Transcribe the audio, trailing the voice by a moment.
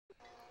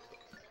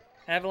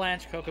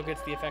Avalanche, Coco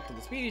gets the effect of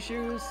the Speedy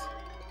Shoes.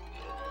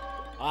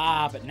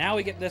 Ah, but now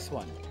we get this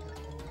one.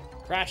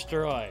 Crash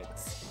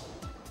Droids.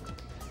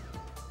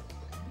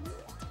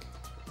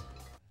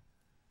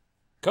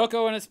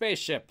 Coco in a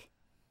spaceship.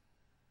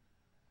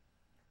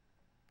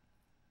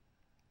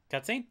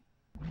 Cutscene?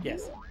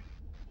 Yes.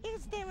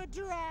 Is there a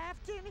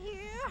draft in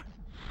here?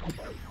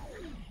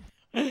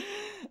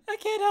 I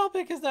can't help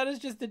it because that is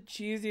just the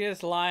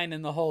cheesiest line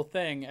in the whole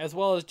thing, as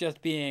well as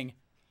just being,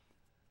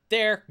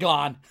 there,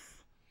 gone.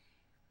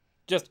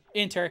 Just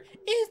enter,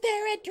 is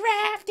there a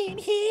draft in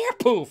here?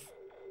 Poof.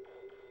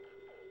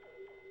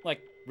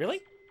 Like,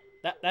 really?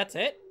 That's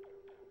it?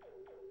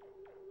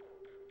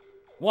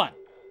 1.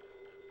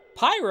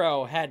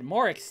 Pyro had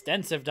more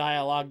extensive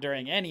dialogue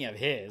during any of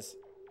his.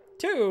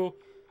 2.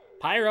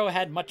 Pyro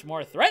had much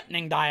more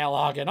threatening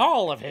dialogue in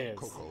all of his.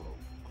 Coco,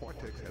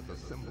 Cortex has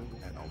assembled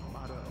an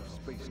armada of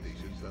space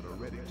stations that are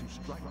ready to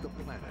strike the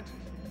planet.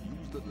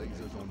 Use the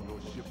lasers on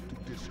your ship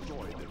to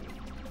destroy them.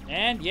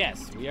 And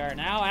yes, we are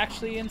now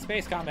actually in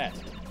space combat.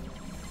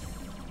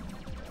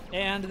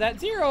 And that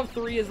 0 of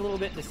 3 is a little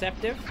bit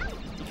deceptive,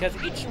 because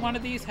each one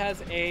of these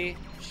has a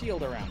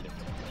shield around it,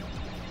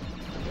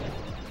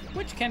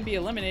 which can be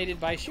eliminated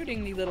by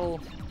shooting the little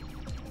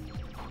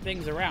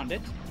things around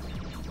it,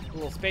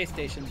 little space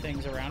station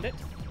things around it.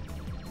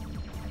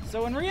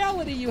 So in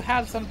reality, you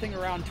have something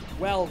around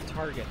 12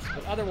 targets,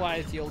 but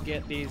otherwise you'll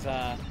get these,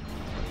 yeah,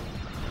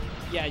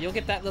 you'll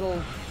get that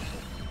little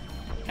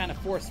kind of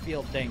force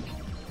field thing.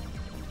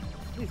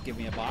 Please give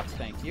me a box,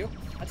 thank you.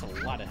 That's a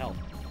lot of health.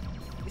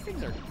 These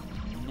things are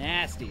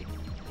nasty.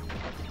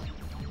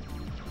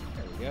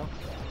 There we go.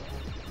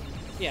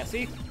 Yeah,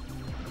 see?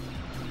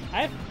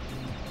 I've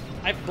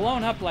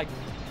blown up like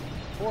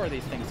 4 of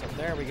these things, so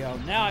there we go.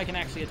 Now I can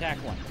actually attack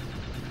one.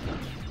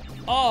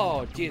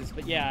 Oh, Jesus,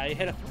 but yeah, I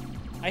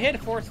hit a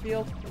force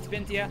field. It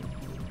spins you.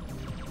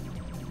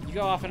 You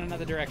go off in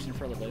another direction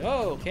for a little bit.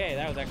 Oh, okay,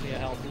 that was actually a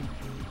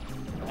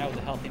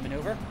healthy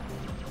maneuver.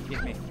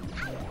 Give me.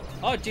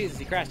 Oh, Jesus,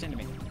 he crashed into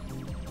me.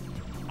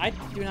 I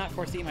do not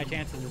foresee my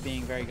chances of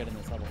being very good in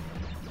this level.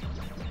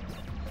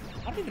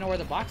 I don't even know where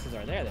the boxes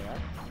are. There they are.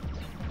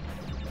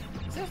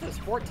 It says there's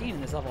 14 in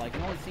this level. I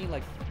can only see,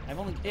 like, I've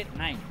only hit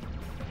 9.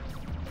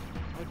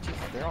 Oh, Jesus,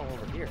 they're all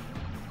over here.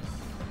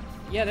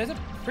 Yeah, there's a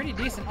pretty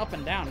decent up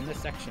and down in this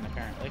section,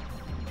 apparently.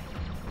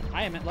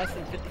 I am at less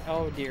than 50.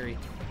 Oh, dearie.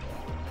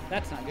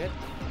 That's not good.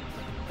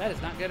 That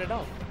is not good at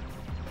all.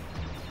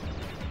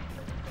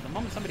 The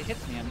moment somebody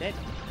hits me, I'm dead.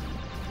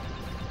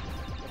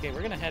 Okay,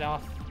 we're gonna head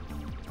off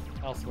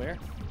elsewhere.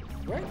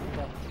 Where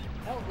the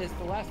hell is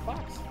the last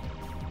box?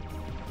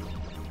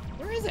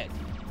 Where is it?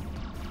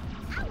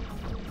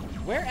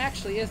 Where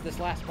actually is this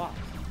last box?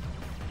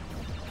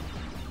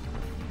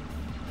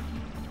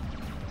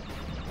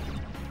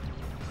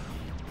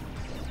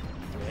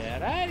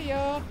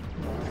 Radio.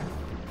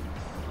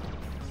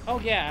 Oh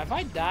yeah, if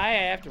I die,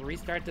 I have to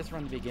restart this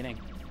from the beginning.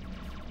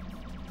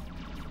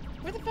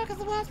 Where the fuck is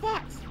the last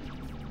box?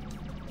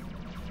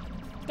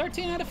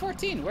 13 out of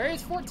 14. Where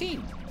is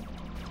 14?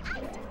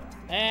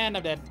 And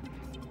I'm dead.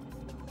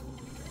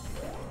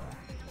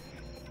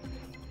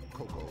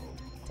 Coco,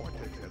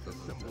 Cortex has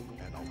assembled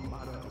an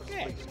armada of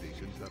space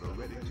stations that are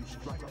ready to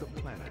strike the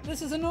planet.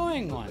 This is an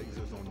annoying one.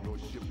 Lasers on your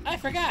ship to I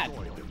forgot.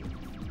 destroy them.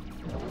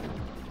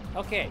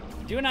 Okay,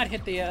 do not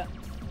hit the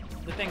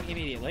thing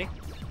immediately.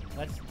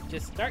 Let's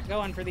just start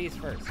going for these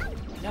first.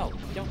 No,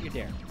 don't you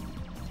dare.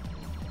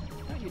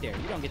 Don't you dare.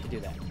 You don't get to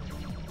do that.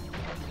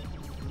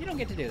 You don't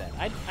get to do that.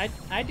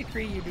 I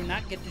decree you do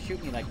not get to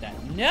shoot me like that.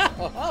 No!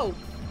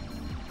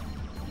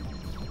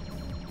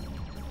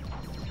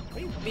 What are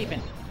you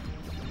beeping?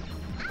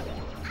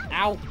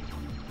 Ow!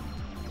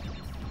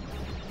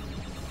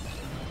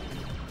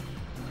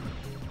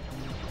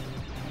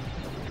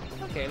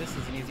 Okay, this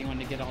is an easy one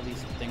to get all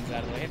these things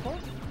out of the way for.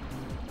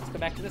 Let's go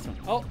back to this one.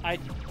 Oh, I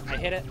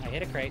hit it. I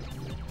hit a crate.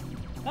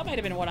 That might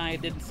have been one I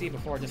didn't see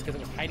before just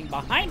because it was hiding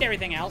behind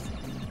everything else.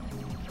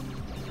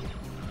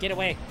 Get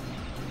away.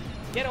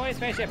 Get away,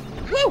 spaceship.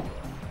 Woo!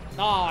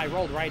 Oh, I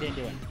rolled right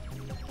into it.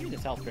 Give me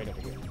this health crate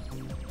over here.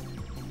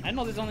 I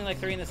know there's only like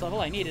 3 in this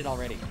level. I need it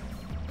already.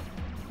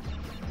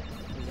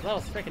 This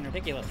level's freaking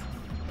ridiculous.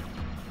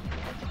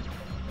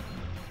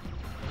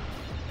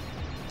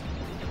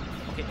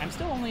 Okay, I'm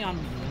still only on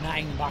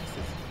 9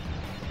 boxes.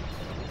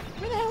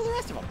 Where the hell are the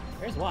rest of them?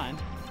 There's one.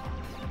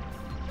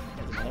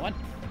 There's another one.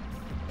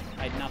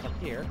 Hiding up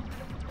here.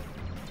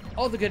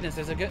 Oh, the goodness,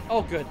 there's a good...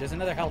 Oh, good, there's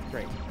another health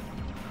crate.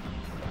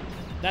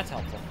 That's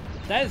helpful.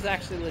 That is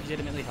actually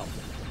legitimately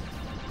helpful.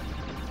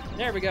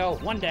 There we go,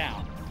 1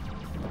 down.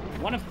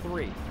 1 of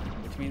 3,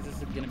 which means this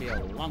is going to be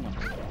a long one.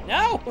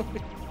 No!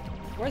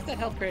 Where's that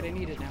health crate? I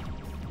need it now.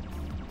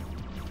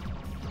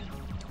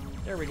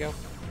 There we go.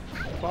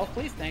 12,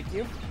 please, thank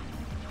you.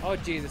 Oh,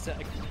 Jesus.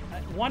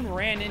 One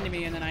ran into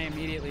me, and then I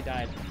immediately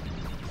died.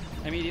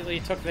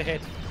 Immediately took the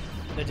hit.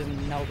 That just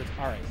melted.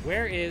 Alright,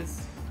 where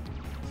is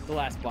the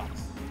last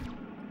box?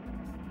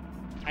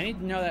 I need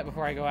to know that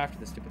before I go after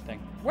this stupid thing.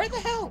 Where the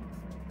hell?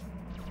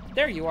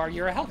 There you are.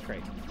 You're a health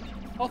crate.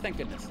 Oh, thank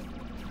goodness.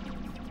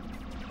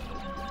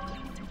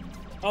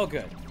 Oh,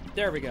 good.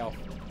 There we go.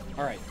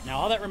 Alright, now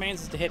all that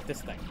remains is to hit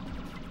this thing.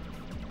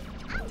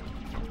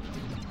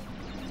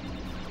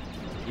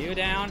 You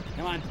down.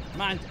 Come on,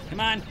 come on, come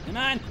on, come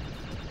on.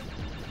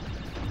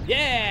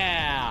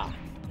 Yeah!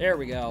 There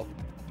we go.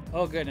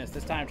 Oh, goodness.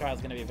 This time trial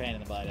is going to be a pain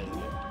in the butt, isn't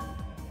it?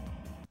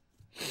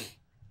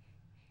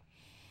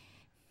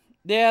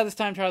 Yeah, this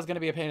time trial is going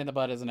to be a pain in the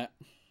butt, isn't it?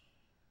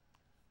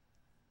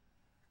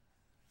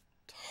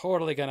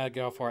 Totally going to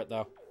go for it,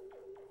 though.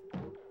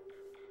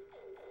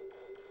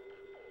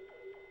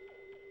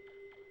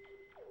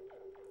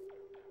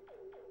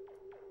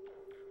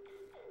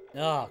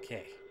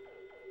 Okay.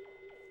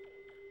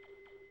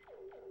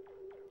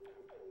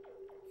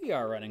 We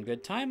are running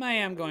good time. I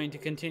am going to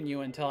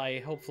continue until I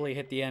hopefully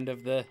hit the end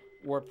of the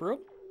warp room.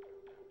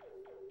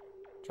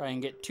 Try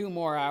and get 2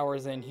 more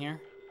hours in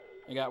here.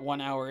 I got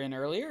 1 hour in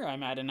earlier.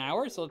 I'm at an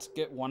hour, so let's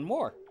get 1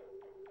 more.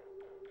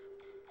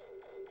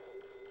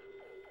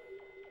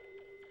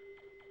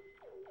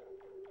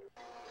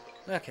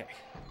 Okay.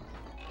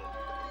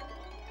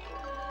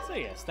 So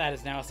yes, that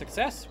is now a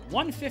success.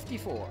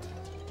 154.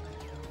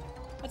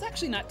 That's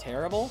actually not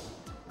terrible.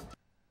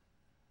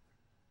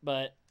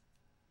 But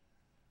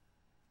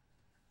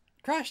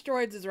Crash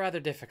Droids is rather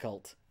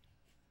difficult.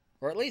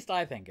 Or at least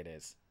I think it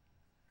is.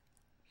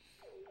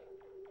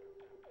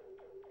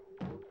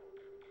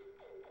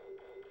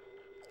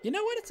 You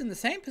know what? It's in the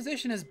same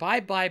position as Bye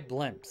Bye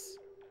Blimps.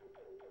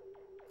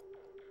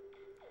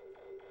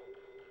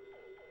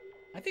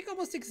 I think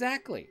almost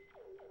exactly.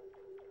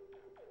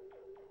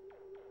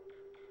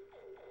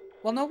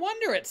 Well, no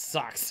wonder it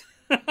sucks.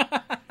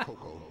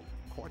 Coco,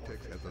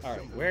 Cortex has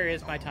Alright, where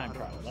is my time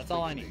trial? That's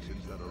all I need.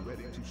 that are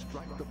ready to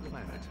strike the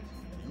planet.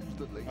 Use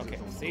the lasers Okay,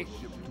 on see? your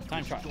ship to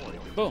Time trial. destroy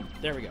them. Boom,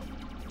 there we go.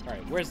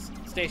 Alright, where's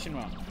Station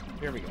 1?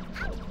 Here we go. Come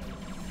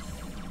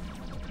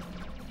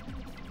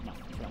on,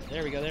 come on.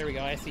 There we go, there we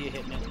go. I see you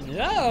hitting it.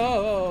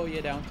 No,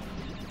 you don't.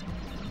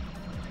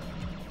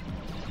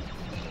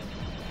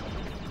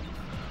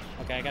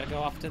 Okay, I gotta go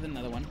off to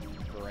another one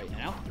for right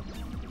now.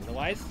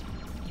 Otherwise,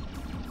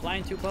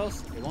 flying too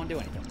close, it won't do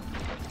anything.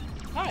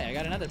 Hi, I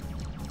got another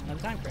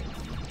time crate.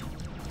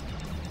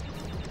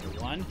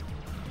 1.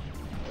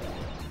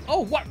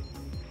 Oh, what?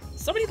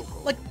 Somebody,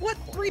 like, what?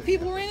 3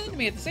 people ran into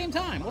me at the same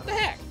time. What the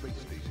heck? Space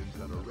stations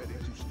that are ready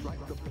to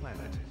strike the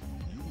planet.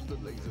 Use the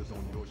lasers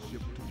on your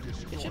ship to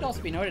destroy It should also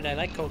them. be noted I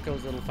like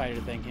Coco's little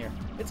fighter thing here.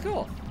 It's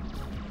cool.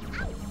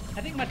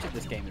 I think much of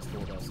this game is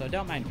cool, though, so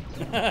don't mind me.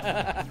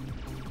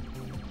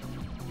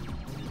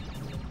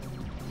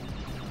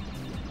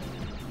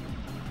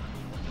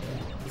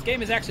 This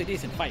game is actually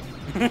decent fighting.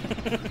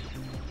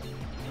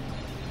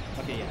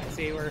 Okay, yeah, I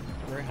see we're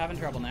having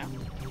trouble now.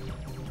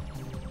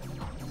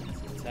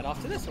 Let's head off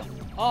to this one.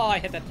 Oh, I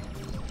hit that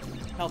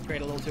health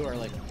crate a little too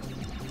early.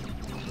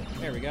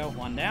 There we go.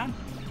 1 down.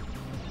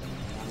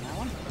 On that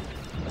one.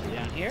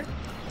 Down here.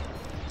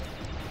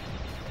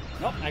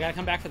 Nope, I gotta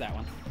come back for that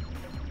one.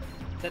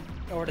 Set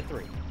over to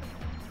 3.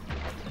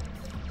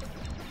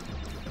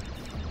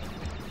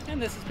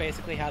 And this is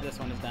basically how this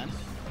one is done.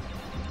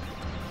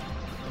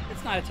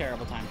 It's not a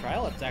terrible time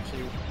trial. It's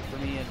actually, for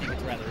me, I think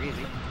it's rather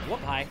easy.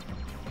 Whoop, hi.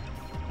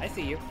 I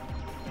see you.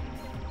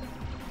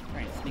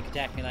 Trying to sneak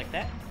attack me like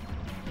that.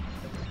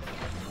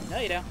 No,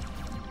 you don't.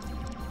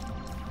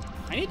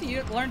 I need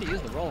to learn to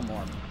use the roll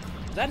more.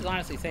 That is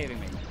honestly saving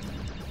me.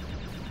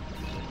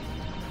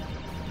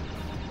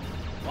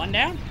 1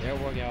 down? There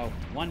we go.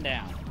 1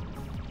 down.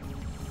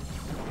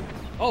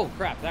 Oh,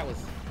 crap. That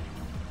was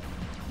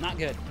not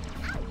good.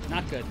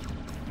 Not good.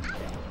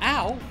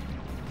 Ow!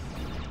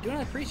 Do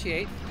not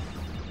appreciate.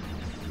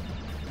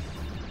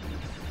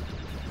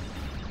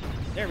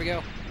 There we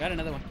go. Got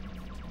another one.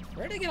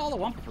 Where did I get all the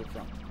Wumpa fruit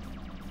from?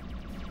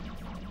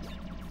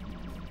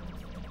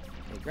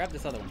 Okay, grab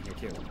this other one here,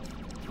 too.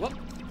 Whoop.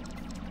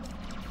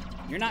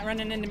 You're not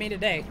running into me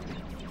today.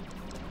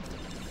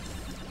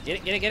 Get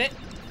it, get it, get it?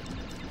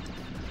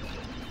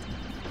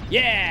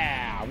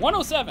 Yeah!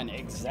 107,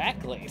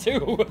 exactly,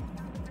 too.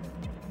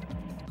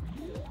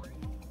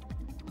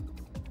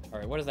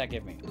 Alright, what does that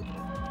give me?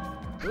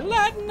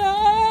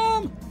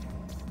 Platinum!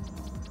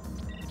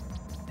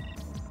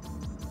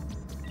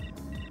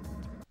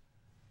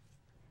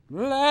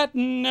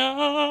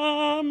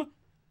 Platinum!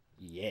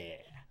 Yeah.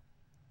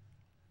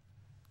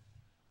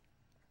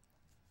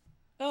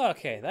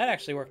 Okay, that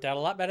actually worked out a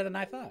lot better than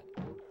I thought.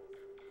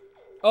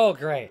 Oh,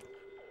 great.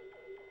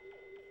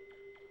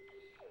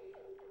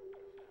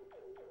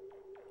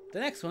 The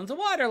next one's a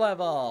water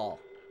level.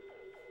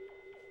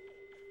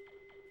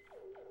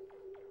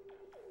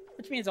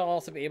 Which means I'll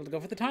also be able to go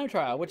for the time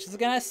trial, which is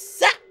gonna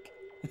suck!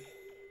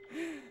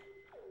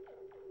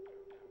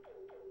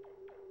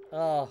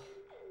 Oh.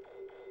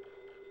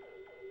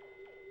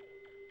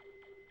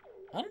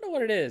 I don't know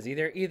what it is.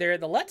 Either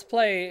the Let's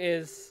Play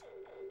is...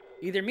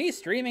 Either me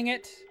streaming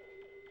it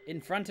in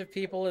front of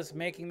people is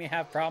making me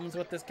have problems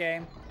with this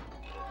game.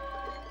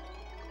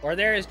 Or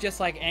there is just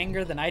like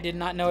anger that I did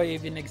not know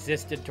even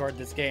existed toward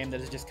this game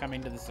that is just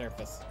coming to the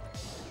surface.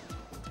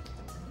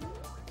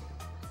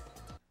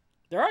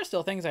 There are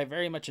still things I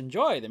very much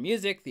enjoy, the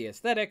music, the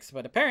aesthetics,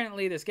 but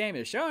apparently this game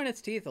is showing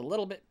its teeth a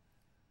little bit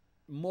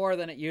more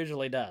than it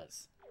usually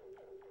does.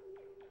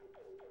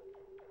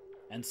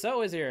 And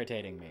so is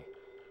irritating me.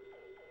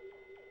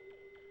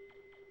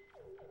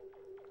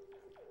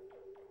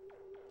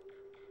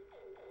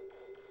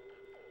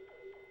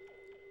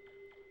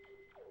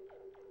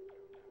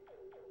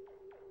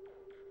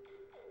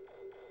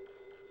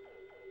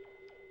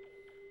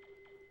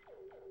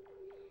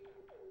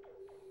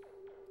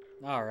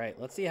 Alright,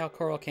 let's see how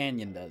Coral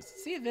Canyon does.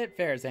 See if it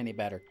fares any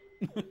better.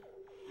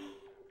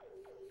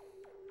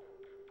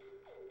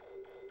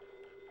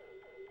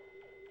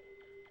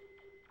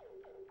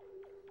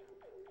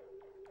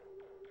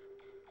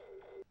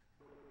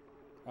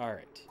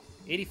 Alright,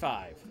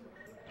 85.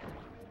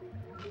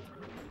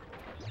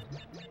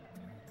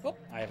 Oh,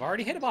 I've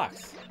already hit a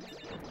box.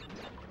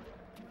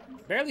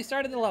 Barely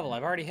started the level,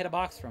 I've already hit a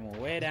box from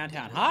way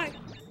downtown. Hi!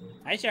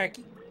 Hi,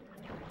 Sharky.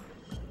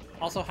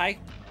 Also, hi.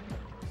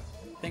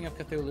 Thing of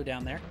Cthulhu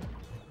down there.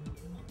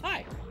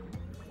 Hi!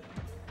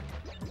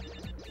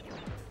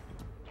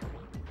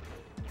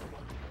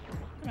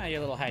 Come out, you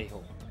little hidey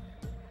hole.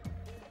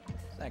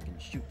 So I can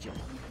shoot you.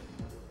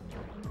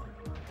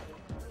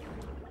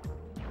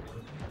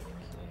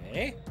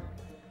 Okay.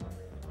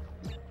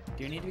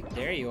 Do you need to be...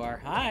 There you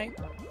are. Hi!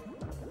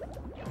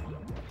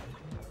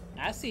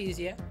 I sees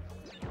ya.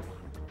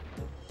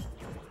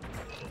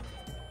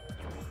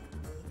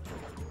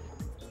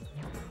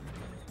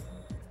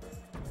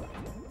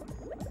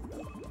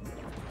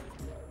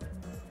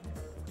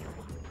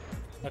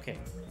 Okay,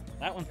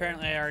 that one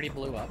apparently I already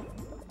blew up.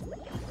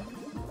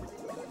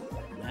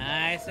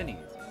 Nice and easy.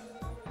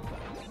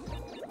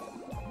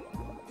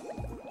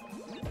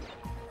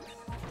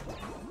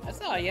 I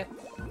saw you.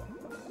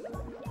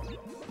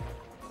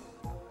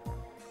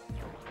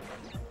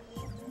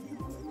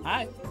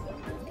 Hi.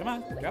 Come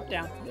on, drop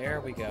down.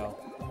 There we go.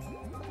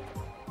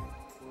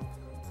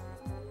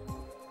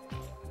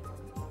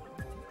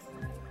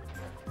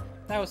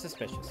 That was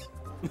suspicious.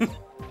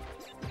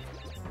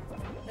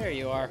 There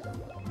you are.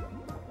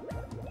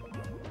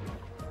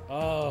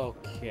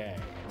 Okay.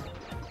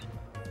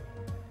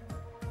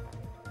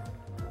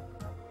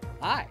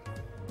 Hi.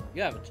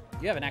 You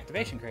have an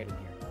activation crate in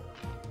here.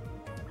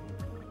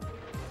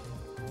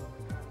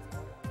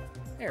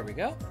 There we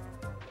go.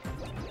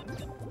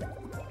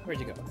 Where'd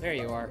you go? There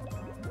you are.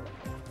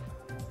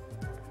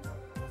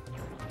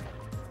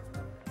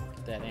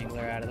 Get that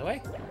angler out of the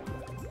way.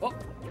 Oh.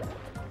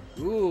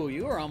 Ooh,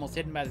 you were almost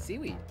hidden by the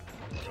seaweed.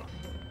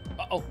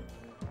 Uh-oh.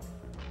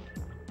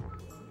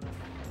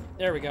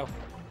 There we go.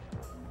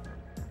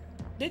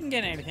 Didn't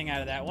get anything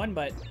out of that one,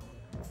 but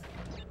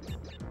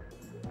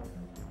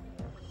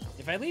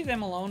if I leave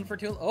them alone for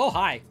too... Oh,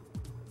 hi.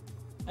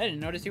 I didn't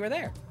notice you were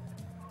there.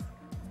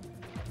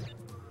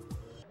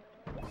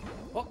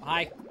 Oh,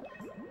 hi.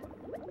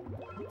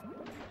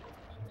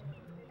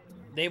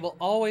 They will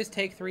always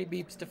take 3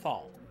 beeps to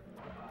fall.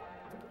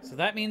 So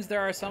that means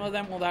there are some of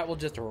them that will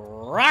just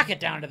rocket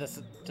down to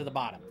the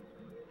bottom.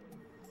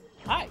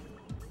 Hi.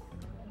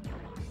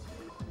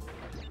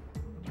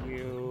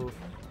 You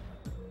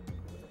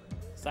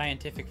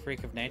scientific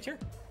freak of nature?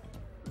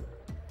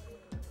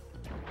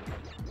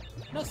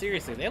 No,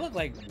 seriously, they look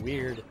like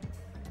weird.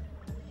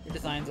 Your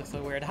designs look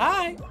so weird.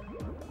 Hi!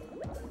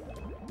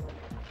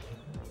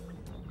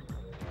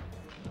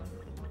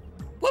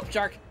 Whoop,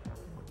 shark!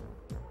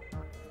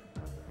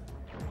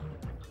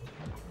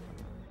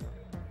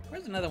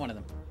 Where's another one of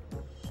them?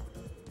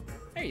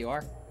 There you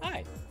are.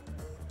 Hi.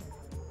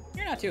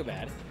 You're not too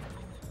bad.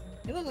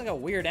 You look like a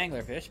weird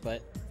anglerfish,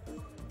 but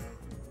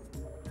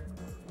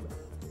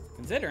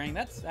considering,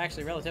 that's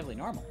actually relatively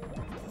normal.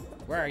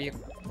 Where are you?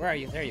 Where are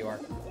you? There you are.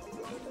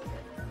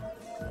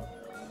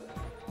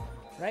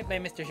 Right by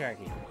Mr.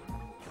 Sharky.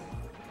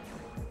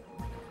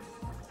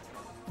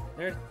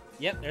 There.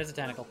 Yep, there's a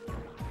tentacle.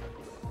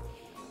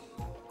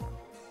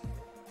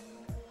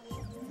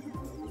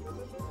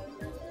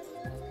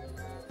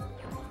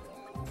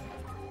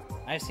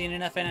 I've seen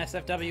enough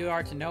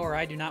NSFWR to know where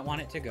I do not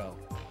want it to go.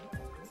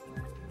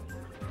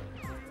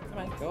 Come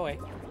on, go away.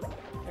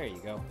 There you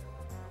go.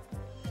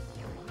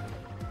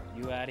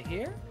 You out of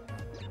here?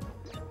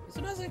 This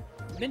one hasn't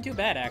been too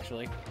bad,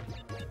 actually.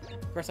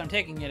 Of course, I'm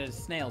taking it at a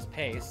snail's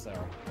pace, so...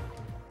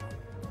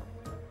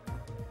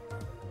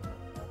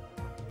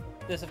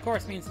 This, of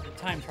course, means that the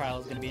time trial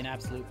is going to be an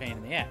absolute pain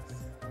in the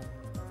ass.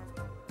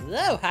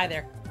 Hello! Hi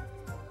there!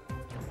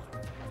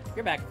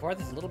 Your back and forth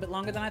is a little bit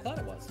longer than I thought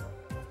it was.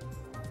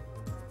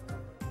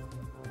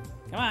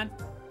 Come on!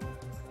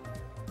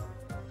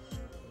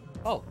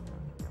 Oh.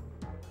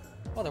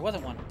 Oh, there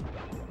wasn't one.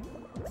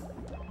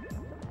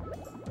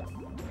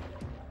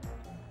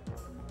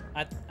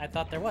 I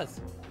thought there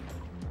was.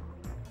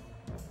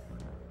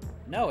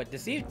 No, it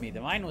deceived me. The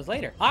mine was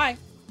later. Hi!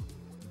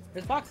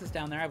 There's boxes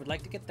down there. I would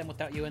like to get them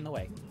without you in the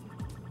way.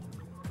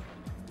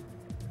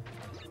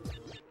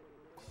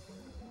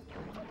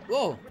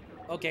 Whoa!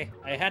 Okay,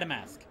 I had a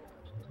mask.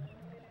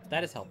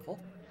 That is helpful.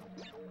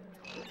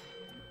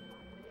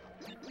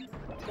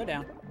 Go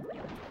down.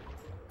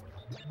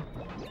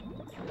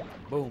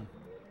 Boom.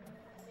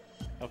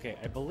 Okay,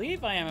 I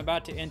believe I am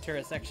about to enter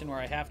a section where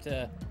I have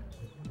to...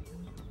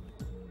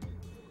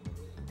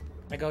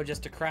 I go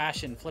just to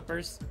crash in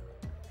flippers.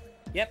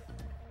 Yep.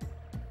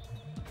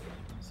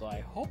 So I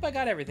hope I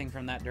got everything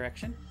from that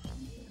direction.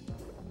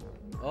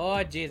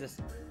 Oh, Jesus.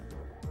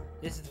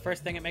 This is the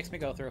first thing it makes me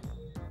go through.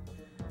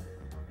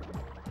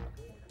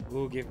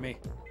 Ooh, give me.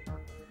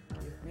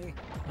 Give me.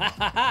 Ha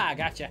ha ha!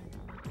 Gotcha.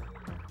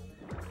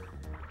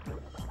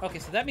 Okay,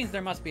 so that means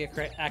there must be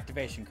a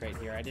activation crate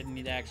here. I didn't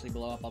need to actually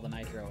blow up all the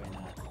nitro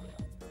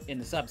in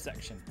the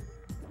subsection.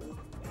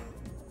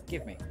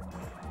 Give me.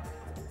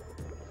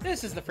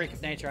 This is the freak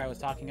of nature I was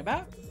talking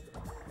about.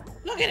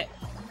 Look at it!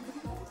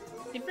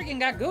 It freaking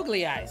got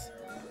googly eyes.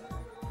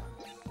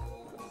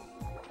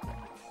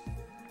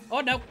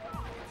 Oh, no.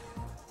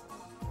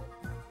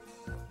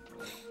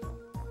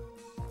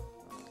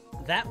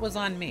 That was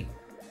on me.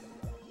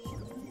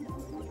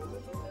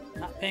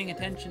 Not paying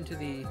attention to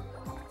the...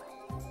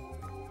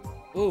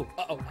 Ooh,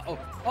 uh-oh, uh-oh.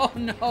 Oh,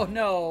 no,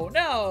 no,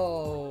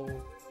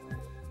 no!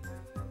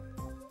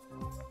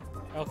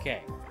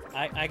 Okay,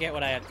 I get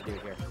what I have to do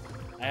here.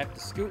 I have to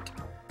scoot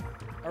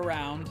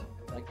around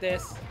like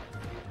this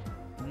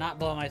and not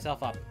blow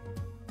myself up.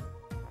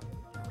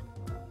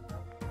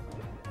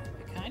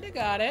 I kinda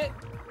got it.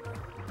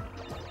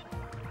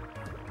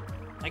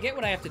 I get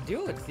what I have to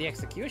do. It's the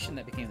execution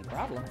that became the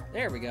problem.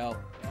 There we go.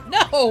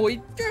 No!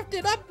 We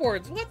drifted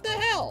upwards! What the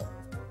hell?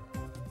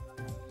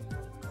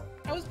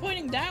 I was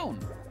pointing down.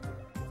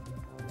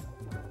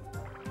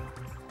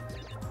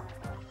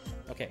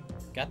 Okay,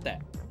 got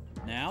that.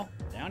 Now,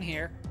 down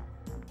here.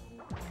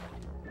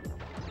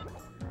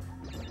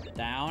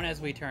 Down as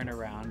we turn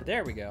around.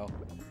 There we go.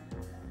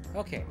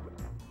 Okay.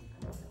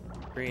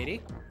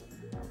 Pretty.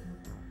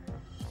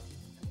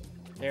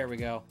 There we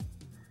go.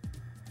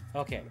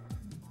 Okay.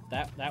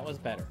 That was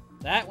better.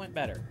 That went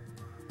better.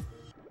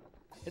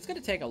 It's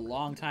gonna take a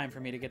long time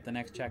for me to get the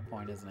next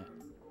checkpoint, isn't it?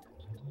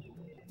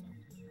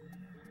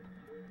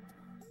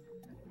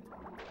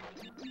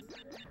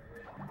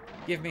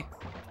 Give me.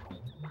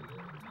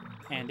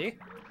 Handy.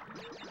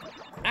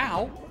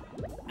 Ow!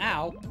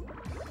 Ow!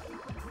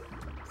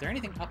 Is there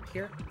anything up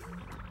here?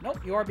 Nope,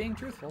 you are being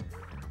truthful.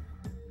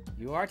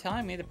 You are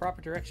telling me the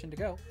proper direction to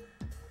go.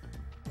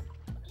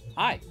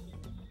 Hi!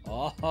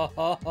 Oh ho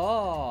ho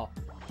ho!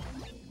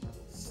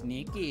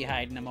 Sneaky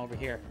hiding them over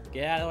here.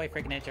 Get out of the way,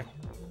 freaking nature.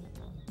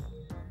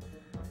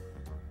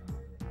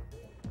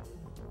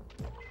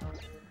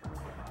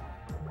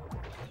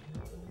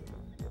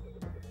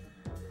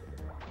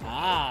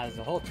 Ah, there's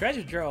a whole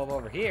treasure trove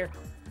over here.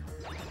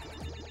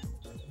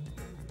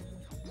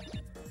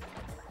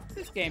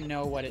 This game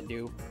know what it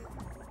do.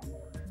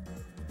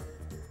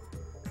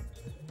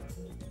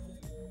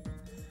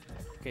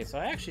 Okay, so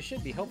I actually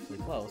should be hopefully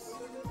close.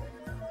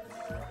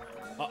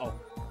 Uh-oh.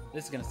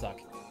 This is gonna suck.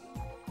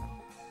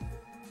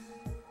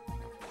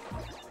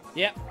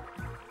 Yep.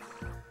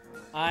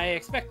 I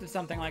expected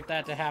something like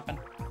that to happen.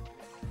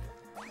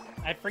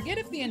 I forget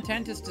if the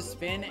intent is to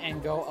spin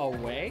and go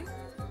away,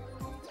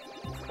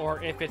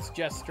 or if it's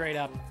just straight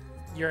up,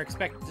 you're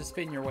expected to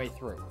spin your way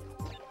through.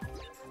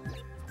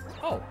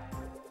 Oh,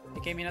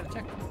 it gave me another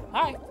check.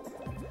 Hi.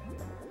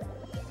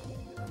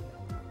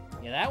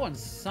 Yeah, that one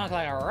sunk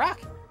like a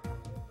rock.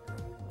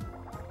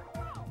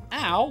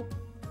 Ow.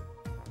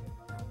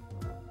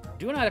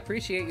 Do not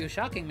appreciate you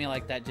shocking me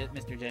like that,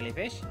 Mr.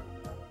 Jellyfish.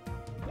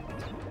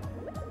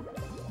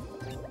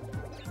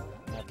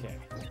 Okay,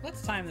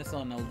 let's time this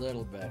on a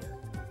little better.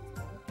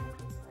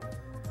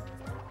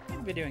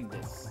 Maybe doing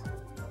this.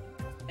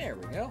 There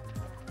we go.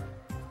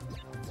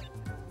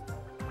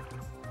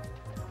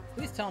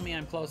 Please tell me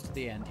I'm close to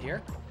the end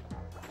here.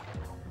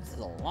 This is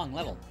a long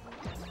level.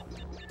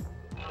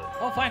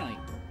 Oh, finally.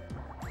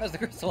 That was the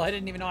crystal I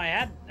didn't even know I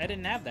had. I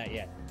didn't have that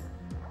yet.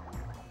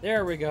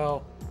 There we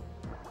go.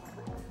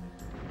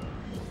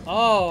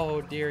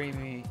 Oh, dearie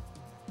me.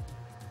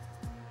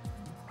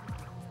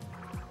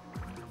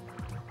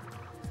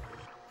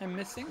 I'm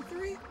missing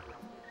 3?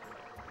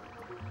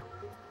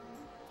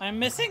 I'm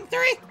missing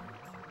 3?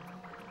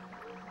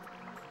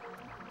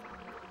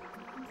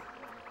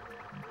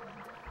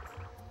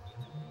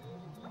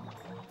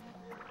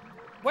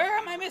 Where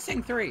am I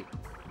missing 3?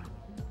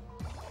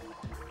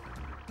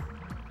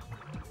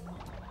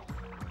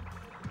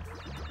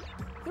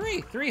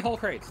 Three whole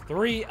crates.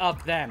 3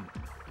 of them.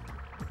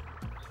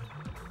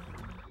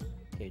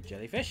 Okay,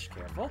 jellyfish,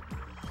 careful.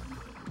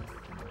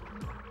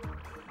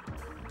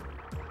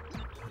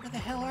 Where the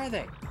hell are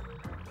they?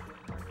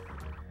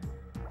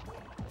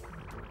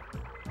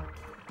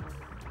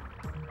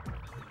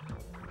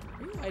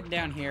 Are you hiding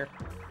down here?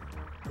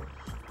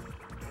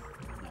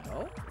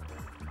 No.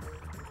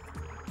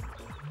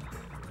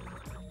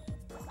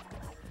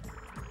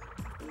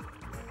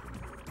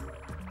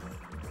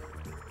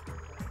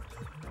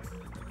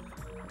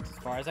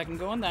 As far as I can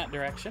go in that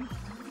direction.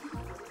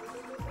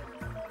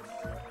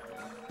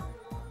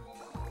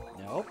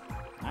 Nope,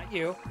 not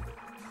you.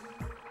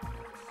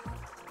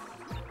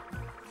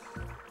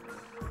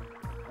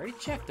 Already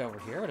checked over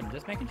here, but I'm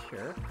just making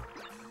sure.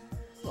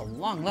 This is a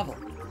long level.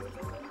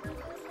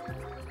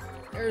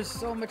 There's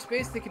so much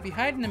space they could be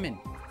hiding them in.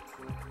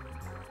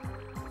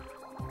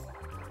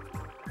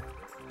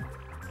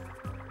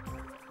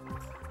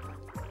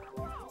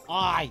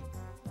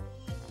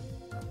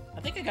 I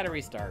think I gotta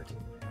restart.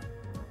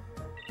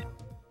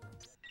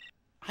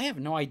 I have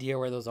no idea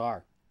where those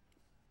are.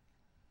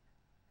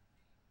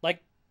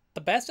 Like,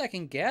 the best I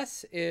can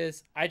guess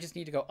is I just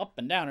need to go up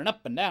and down and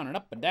up and down and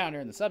up and down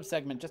here in the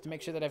subsegment just to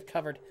make sure that I've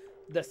covered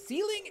the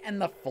ceiling and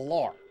the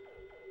floor.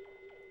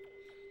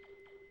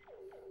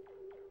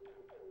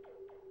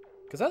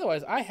 Because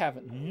otherwise, I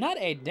have not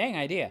a dang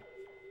idea.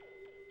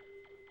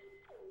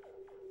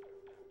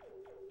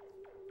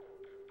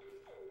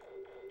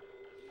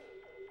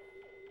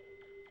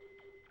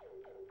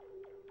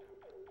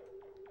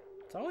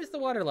 It's always the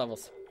water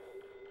levels.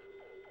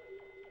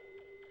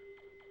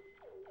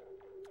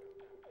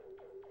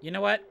 You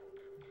know what?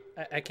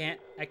 I can't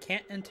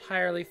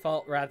entirely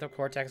fault Wrath of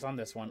Cortex on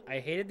this one. I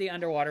hated the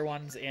underwater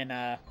ones in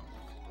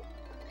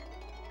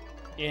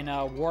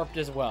Warped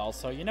as well.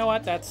 So you know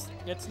what?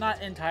 It's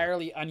not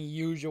entirely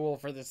unusual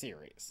for the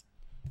series.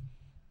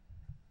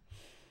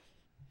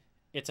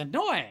 It's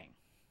annoying,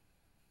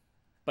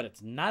 but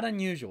it's not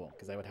unusual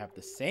because I would have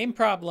the same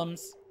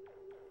problems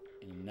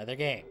in another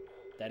game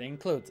that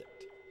includes it.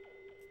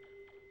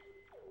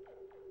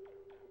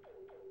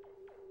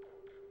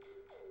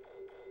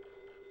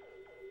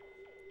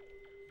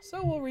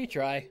 So we'll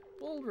retry.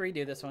 We'll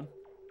redo this one.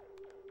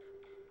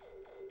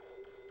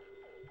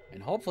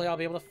 And hopefully I'll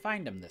be able to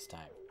find him this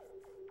time.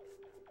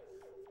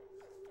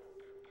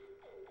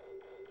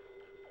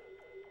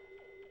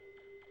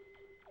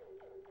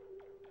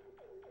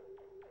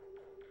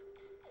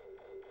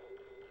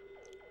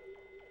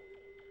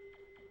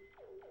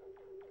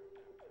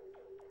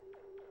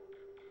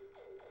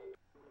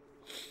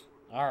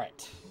 All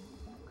right.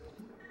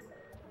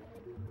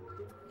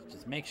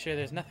 Just make sure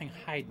there's nothing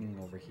hiding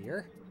over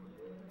here.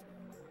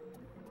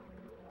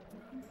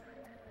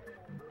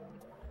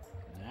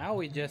 Now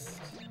we just...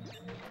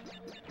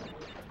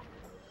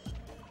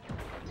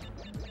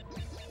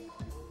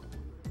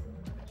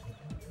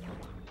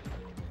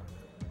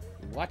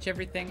 watch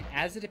everything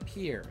as it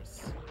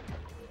appears.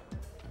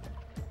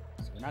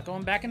 So we're not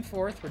going back and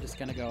forth. We're just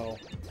going to go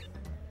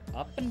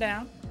up and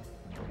down.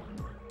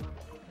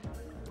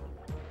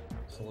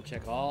 So we'll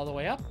check all the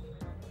way up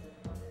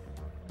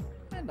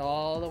and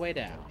all the way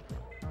down.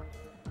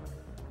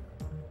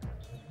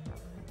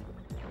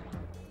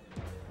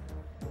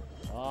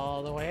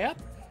 All the way up.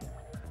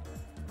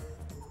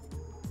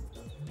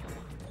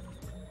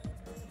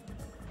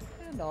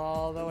 And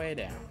all the way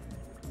down.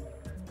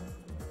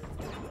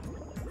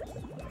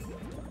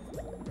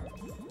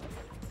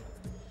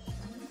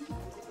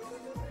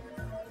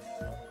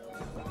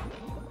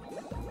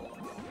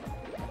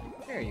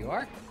 There you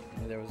are.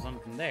 Knew there was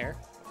something there.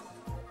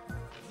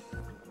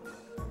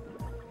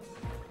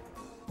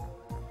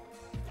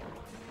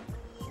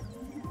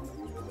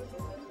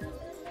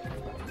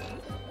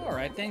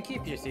 Alright then,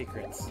 keep your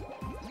secrets.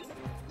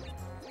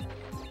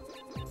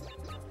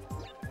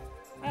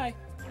 Hi.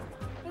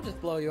 We'll just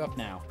blow you up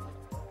now.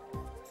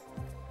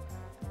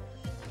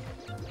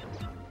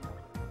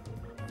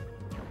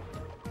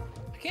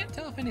 I can't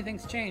tell if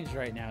anything's changed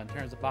right now in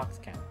terms of box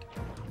count.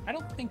 I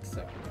don't think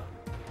so.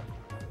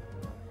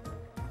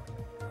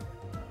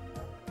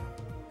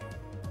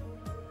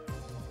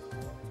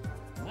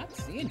 I'm not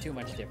seeing too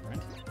much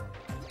different.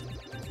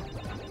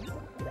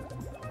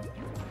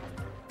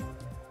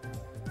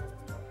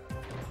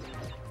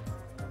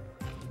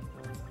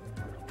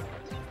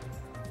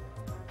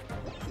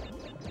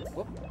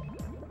 Whoop.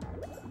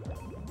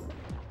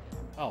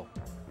 Oh,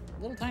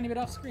 a little tiny bit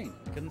off screen.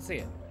 I couldn't see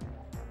it.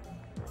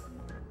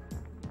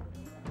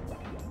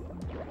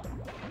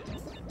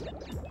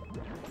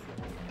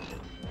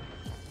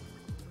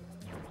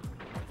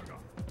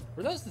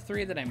 Were those the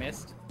three that I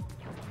missed?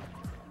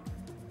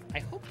 I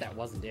hope that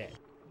wasn't it.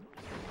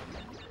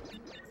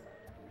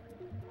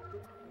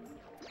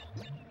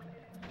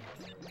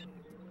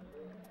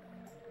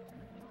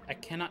 I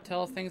cannot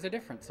tell if things are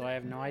different, so I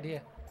have no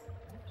idea.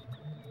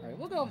 Alright,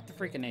 we'll go with the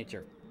freak of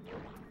nature.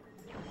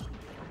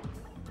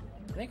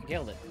 I think I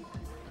killed it.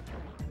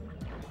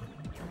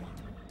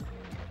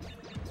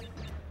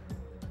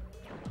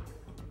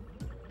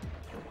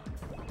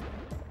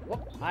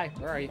 Whoop, hi,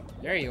 where are you?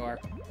 There you are.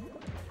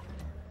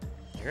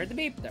 I heard the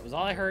beep, that was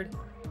all I heard.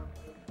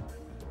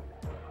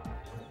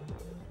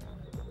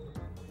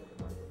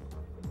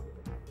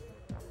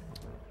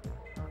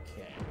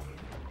 Okay.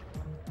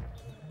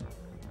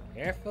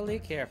 Carefully,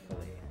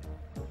 carefully.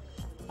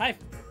 Hi!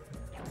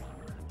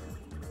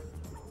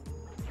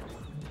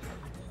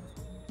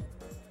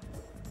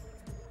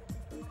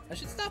 I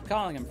should stop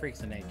calling them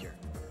freaks of nature.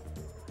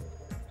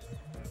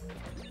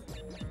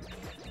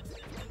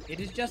 It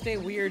is just a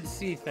weird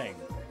sea thing.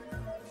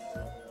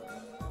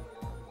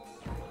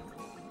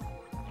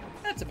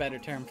 That's a better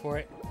term for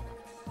it.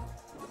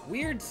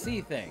 Weird sea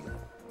thing.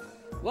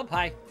 Whoop,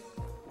 hi.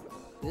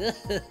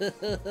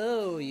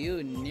 Oh,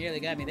 you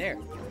nearly got me there.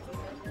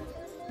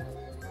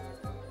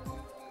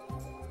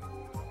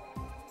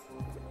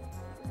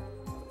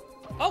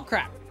 Oh,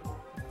 crap.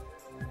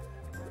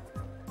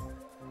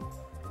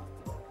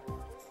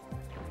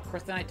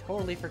 course, then I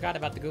totally forgot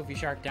about the goofy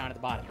shark down at the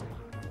bottom.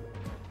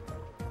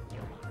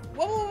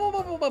 Whoa, whoa,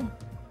 whoa, whoa, whoa, whoa.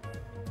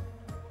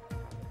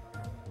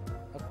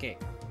 Okay.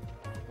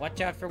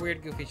 Watch out for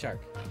weird goofy shark.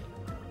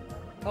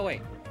 Oh,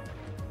 wait.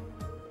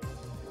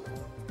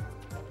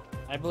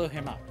 I blew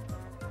him up.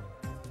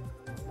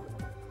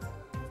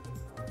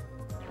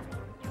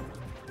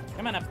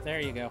 Come on up.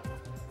 There you go.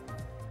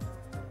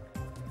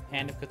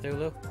 Hand of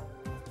Cthulhu.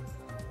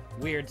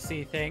 Weird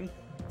sea thing.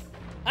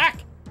 Ah!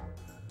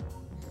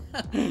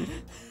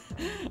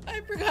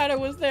 I forgot it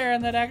was there,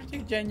 and that actually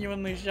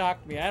genuinely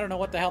shocked me. I don't know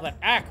what the hell that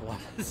ack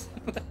was.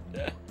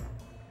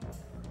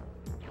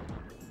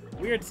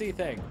 Weird sea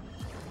thing.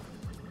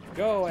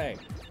 Go away.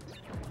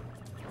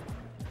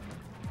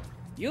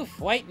 You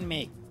frighten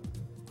me.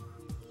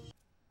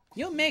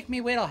 You make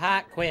me little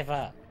heart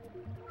quiver.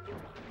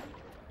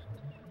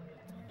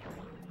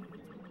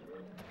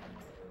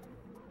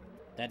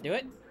 That do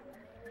it?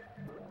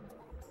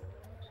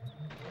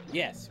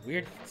 Yes,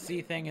 weird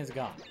sea thing is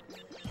gone.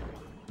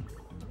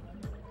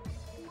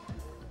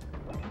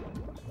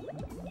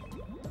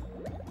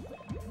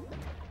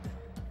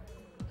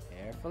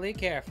 Carefully,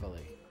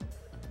 carefully.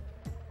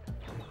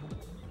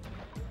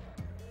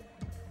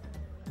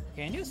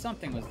 Okay, I knew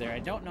something was there. I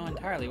don't know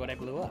entirely what I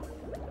blew up.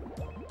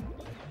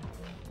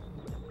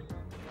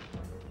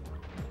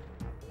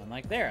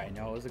 Unlike there, I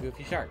know it was a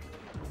goofy shark.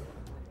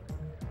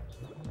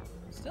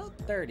 Still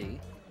 30.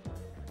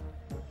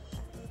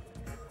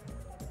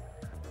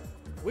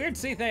 Weird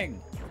sea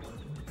thing!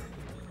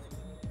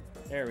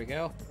 There we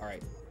go.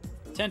 Alright.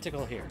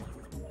 Tentacle here.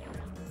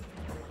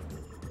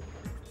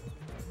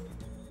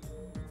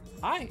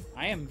 Hi!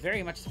 I am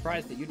very much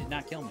surprised that you did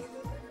not kill me.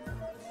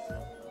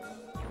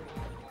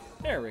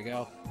 There we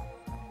go.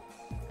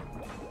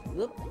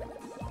 Whoop.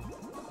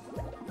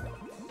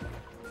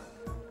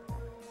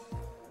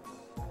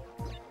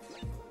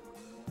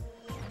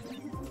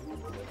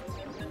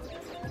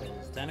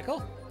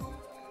 Tentacle.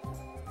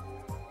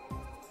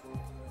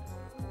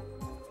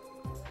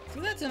 So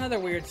that's another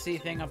weird sea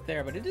thing up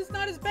there, but it is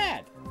not as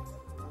bad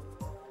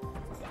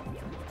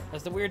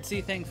as the weird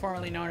sea thing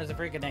formerly known as a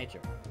freak of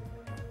nature.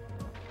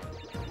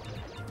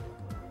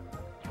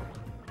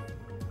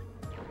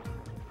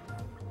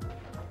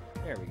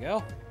 There we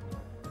go.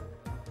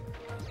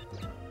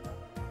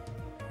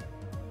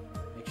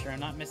 Make sure I'm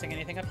not missing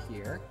anything up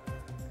here.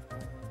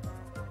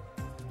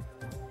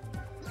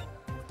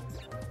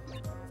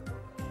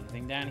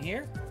 Anything down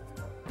here?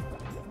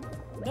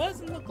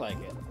 Doesn't look like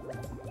it.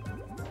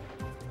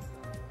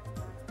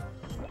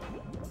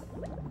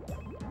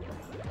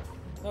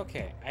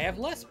 Okay, I have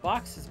less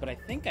boxes, but I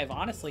think I've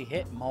honestly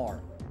hit more.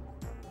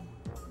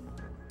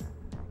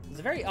 It's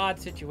a very odd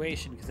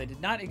situation, because I did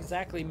not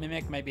exactly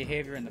mimic my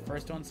behavior in the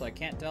first one, so I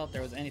can't tell if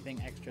there was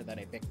anything extra that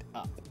I picked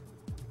up.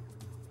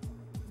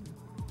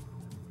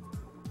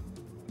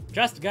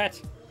 Just gut!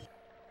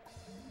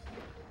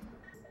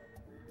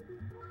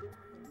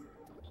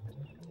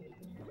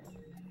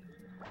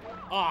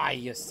 Ah,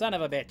 you son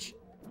of a bitch!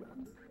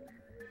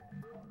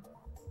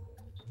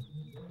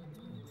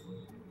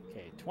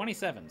 Okay,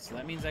 27, so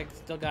that means I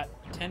still got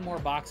 10 more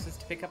boxes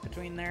to pick up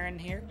between there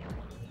and here.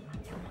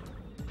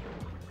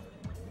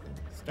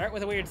 Start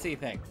with a weird sea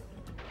thing.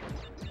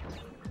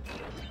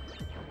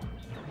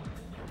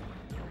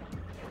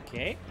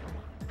 Okay.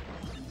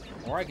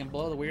 Or I can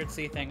blow the weird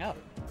sea thing up.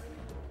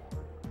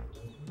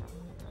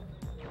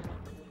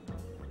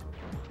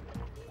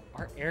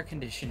 Our air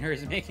conditioner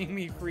is making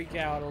me freak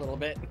out a little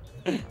bit.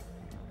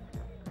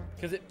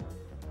 Because it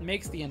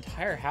makes the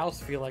entire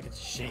house feel like it's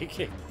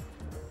shaking.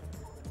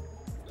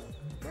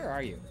 Where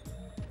are you?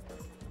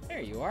 There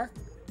you are.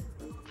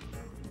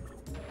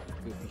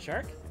 Goofy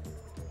shark.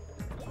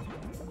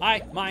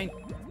 Hi, mine.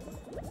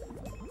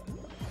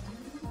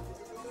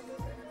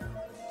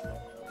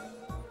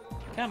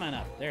 Come on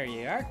up. There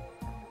you are.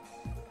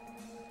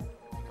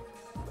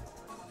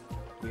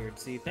 Weird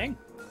sea thing.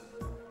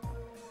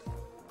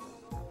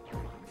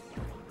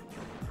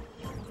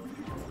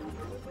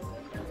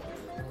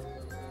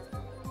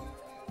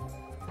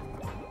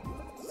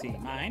 See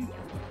mine.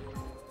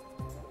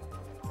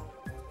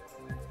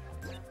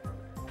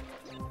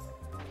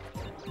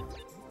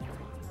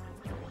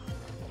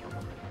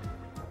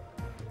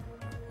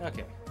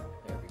 Okay,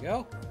 there we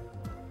go.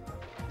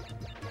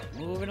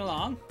 Moving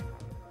along.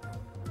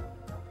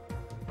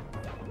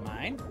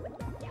 Mine.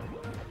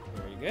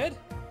 Very good.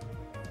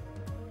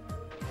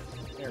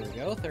 There we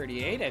go,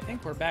 38. I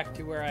think we're back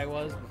to where I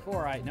was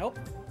before nope.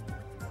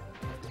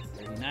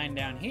 39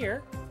 down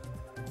here.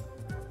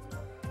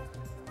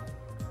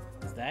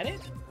 Is that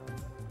it?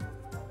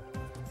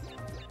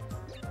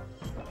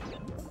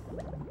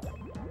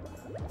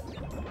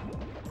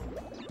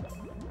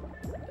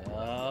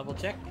 Double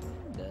check.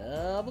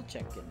 Double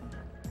checking.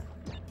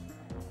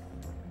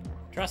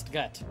 Trust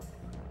gut.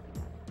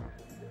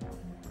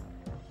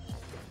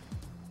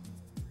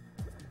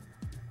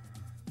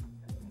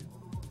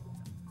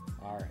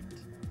 Alright.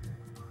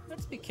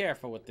 Let's be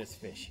careful with this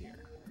fish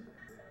here.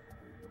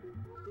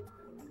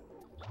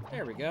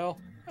 There we go.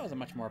 That was a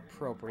much more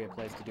appropriate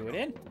place to do it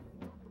in.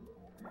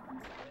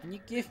 Can you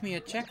give me a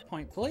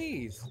checkpoint,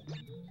 please?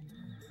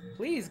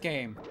 Please,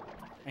 game.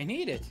 I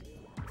need it.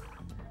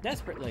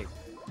 Desperately.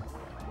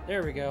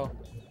 There we go.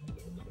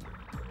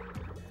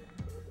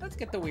 Let's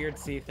get the weird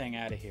sea thing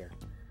out of here.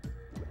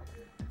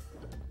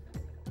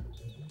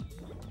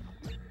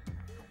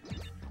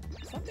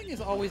 Something is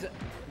always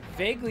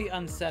vaguely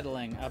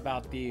unsettling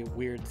about the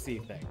weird sea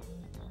thing.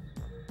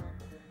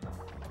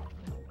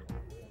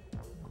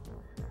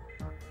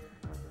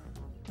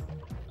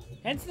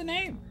 Hence the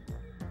name.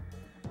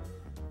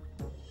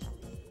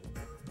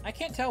 I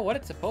can't tell what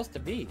it's supposed to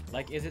be.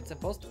 Like, is it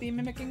supposed to be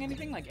mimicking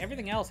anything? Like,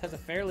 everything else has a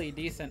fairly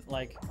decent,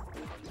 like...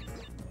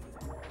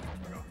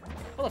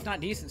 Well, if not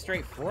decent,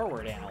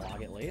 straightforward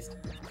analog, at least.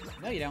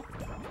 No, you don't.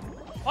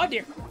 Oh,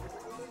 dear!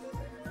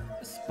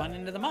 Just spun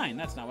into the mine.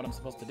 That's not what I'm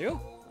supposed to do.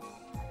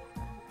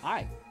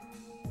 Hi.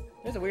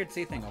 There's a weird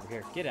sea thing over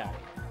here. Get out.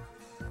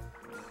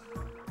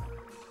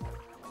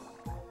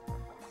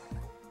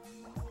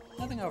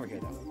 Nothing over here,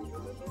 though.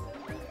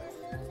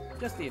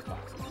 Just these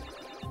boxes.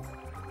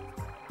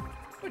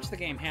 Which the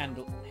game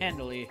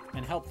handily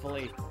and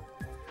helpfully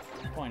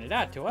pointed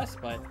out to us,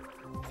 but...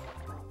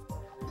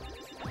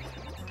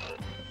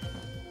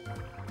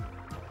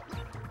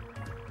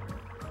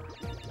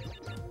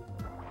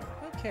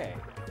 Okay.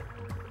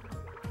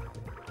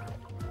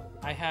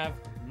 I have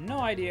no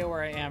idea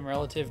where I am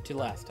relative to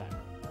last time.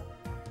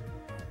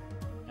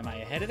 Am I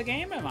ahead of the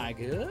game? Am I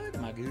good?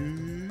 Am I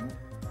good?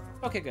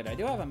 Okay, good. I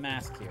do have a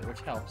mask here,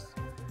 which helps.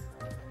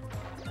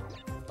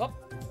 Oh!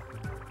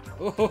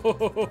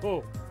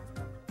 Oh!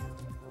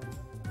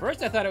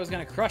 First I thought it was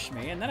gonna crush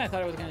me, and then I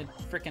thought it was gonna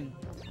frickin'...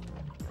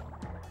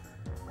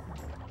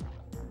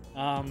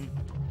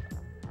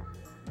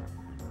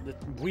 the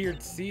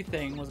weird sea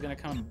thing was gonna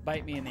come and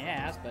bite me in the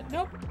ass, but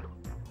nope.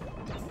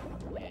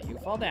 Yeah, you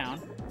fall down.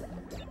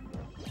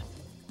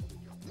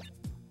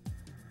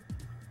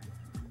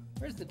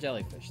 Where's the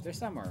jellyfish? They're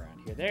somewhere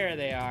around here. There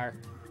they are.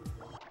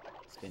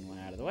 Spin one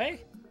out of the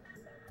way.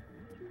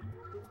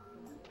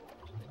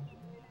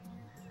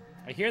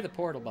 I hear the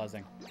portal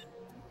buzzing.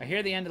 I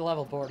hear the end of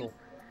level portal.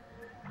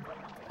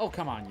 Oh,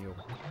 come on, you.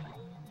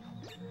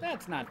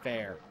 That's not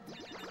fair.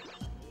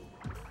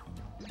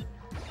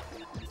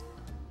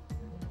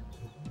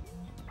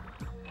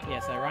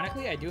 Yes,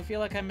 ironically, I do feel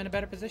like I'm in a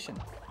better position.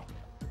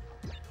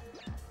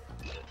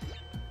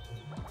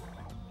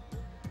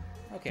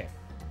 Okay.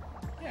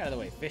 Get out of the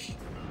way, fish.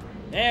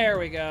 There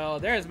we go.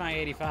 There's my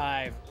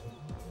 85.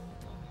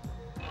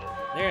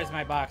 There's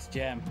my box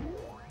gem.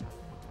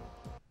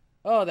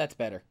 Oh, that's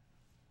better.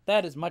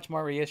 That is much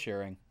more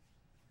reassuring.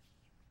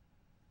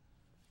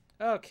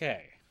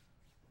 Okay.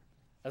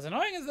 As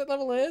annoying as that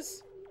level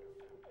is,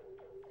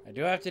 I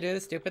do have to do the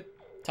stupid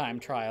time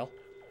trial.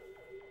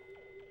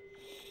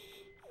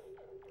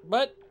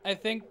 But I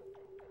think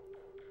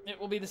it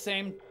will be the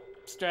same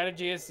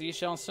strategy as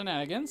Seashell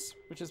Shenanigans,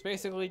 which is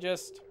basically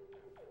just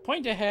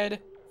point ahead,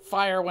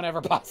 fire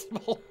whenever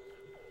possible.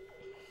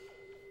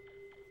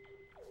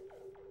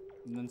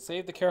 And then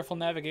save the careful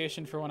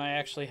navigation for when I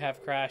actually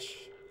have Crash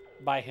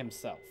by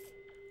himself.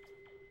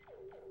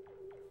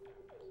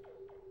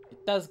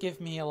 It does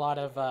give me a lot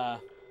of, I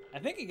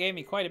think it gave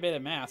me quite a bit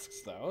of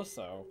masks, though,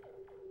 so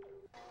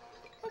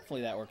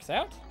hopefully that works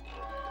out.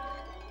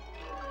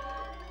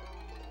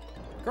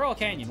 Coral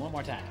Canyon, one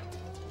more time.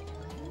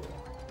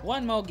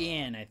 One more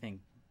again, I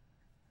think.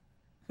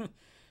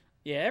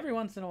 Yeah, every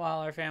once in a while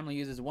our family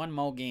uses one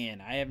more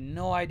again. I have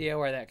no idea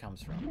where that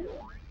comes from.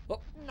 Oh.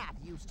 Not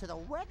used to the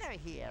weather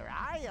here,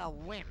 I a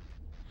wimp.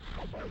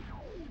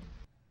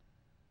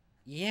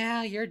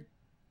 Yeah, you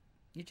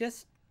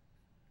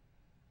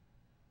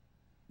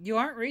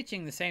aren't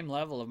reaching the same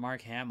level of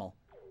Mark Hamill.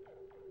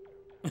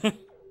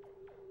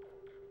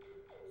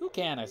 Who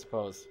can, I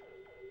suppose?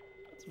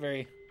 That's a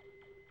very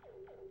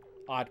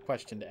odd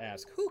question to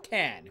ask. Who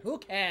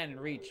can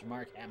reach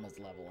Mark Hamill's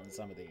level in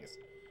some of these?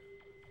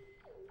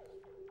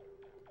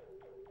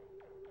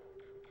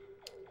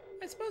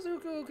 I suppose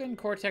Uku and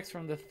Cortex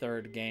from the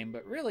third game,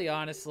 but really,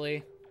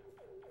 honestly,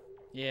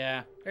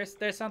 yeah,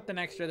 there's something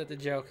extra that the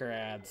Joker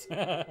adds.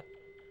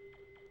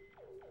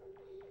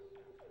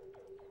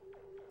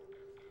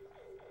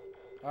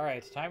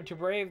 Alright, time to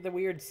brave the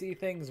weird sea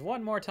things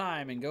one more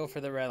time and go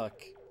for the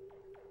relic.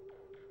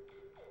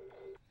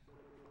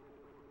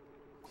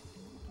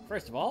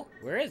 First of all,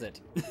 where is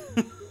it?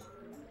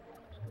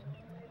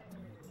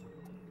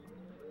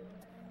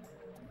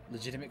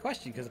 Legitimate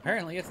question, because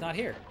apparently it's not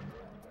here.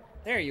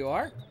 There you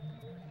are.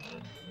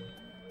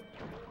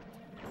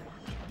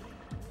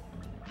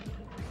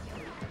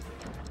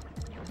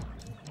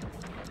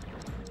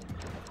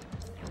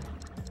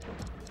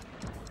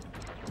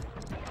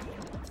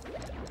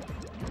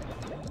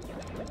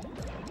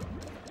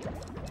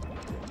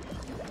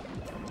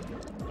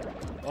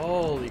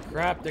 Holy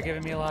crap, they're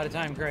giving me a lot of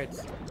time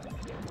crates.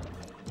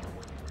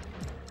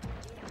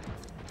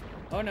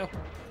 Oh no.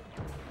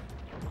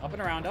 Up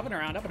and around, up and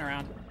around, up and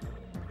around.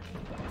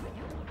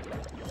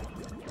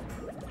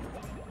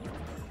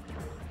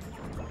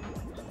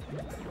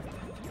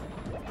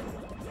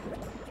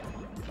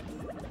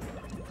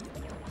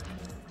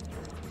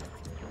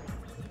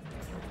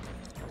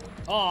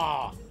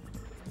 Oh!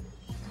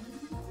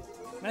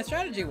 My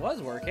strategy was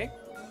working.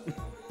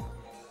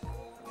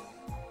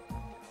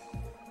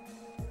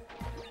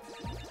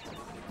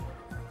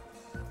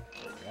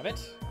 Grab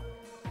it.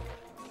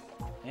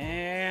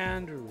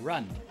 And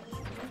run.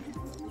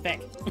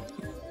 Bang.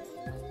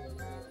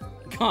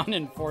 Gone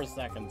in 4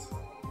 seconds.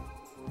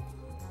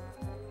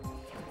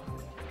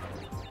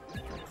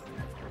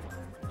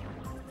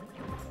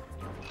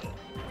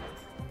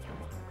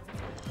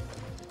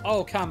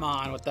 Oh, come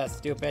on with that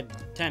stupid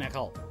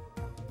tentacle.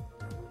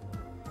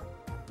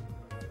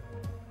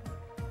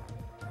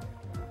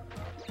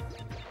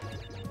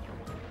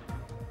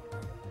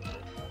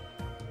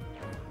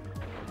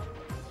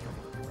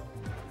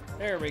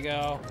 There we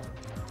go.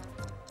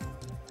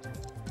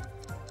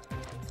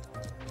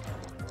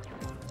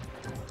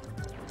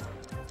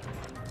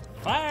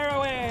 Fire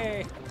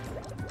away!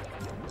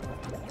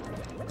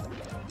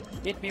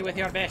 Hit me with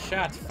your best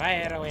shot.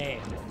 Fire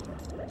away.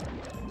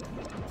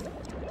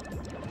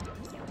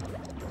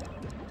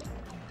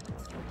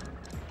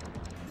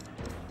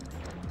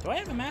 Do I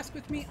have a mask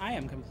with me? I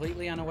am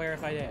completely unaware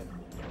if I did.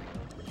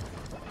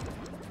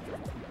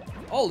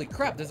 Holy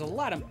crap, there's a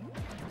lot of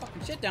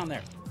fucking shit down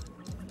there.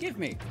 Give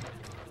me.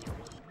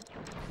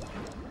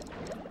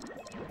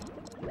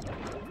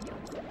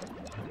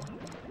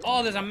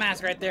 Oh, there's a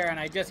mask right there, and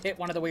I just hit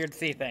one of the weird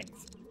sea things.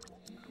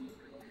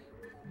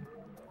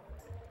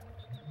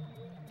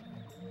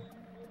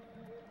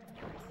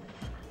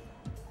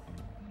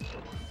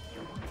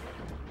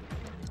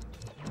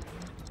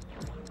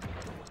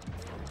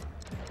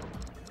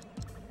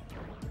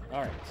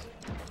 Alright.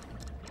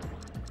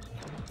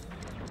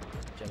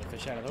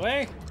 Jellyfish out of the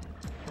way.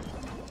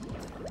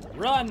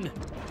 Run!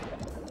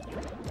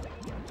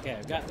 Okay,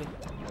 I've got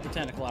the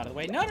tentacle out of the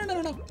way. No, no,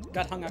 no, no, no!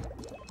 Got hung up.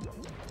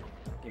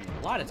 Gave me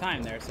a lot of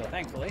time there, so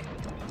thankfully.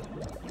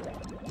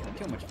 Not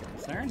too much of a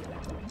concern.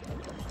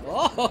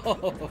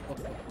 Oh!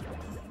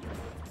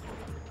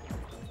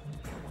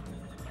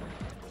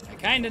 I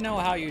kinda know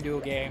how you do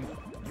a game.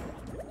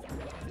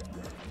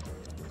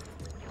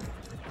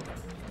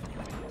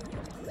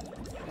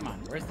 Come on,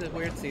 where's the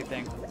weird sea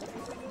thing?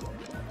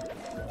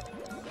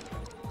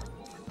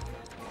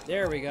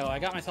 There we go, I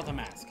got myself a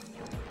mask.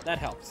 That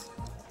helps.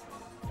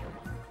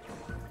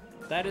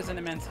 That is an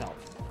immense help.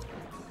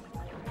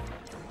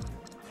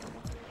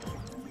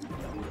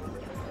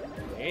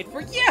 Wait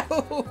for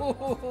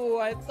you!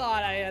 I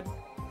thought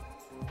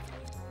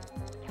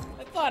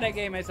I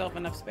gave myself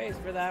enough space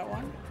for that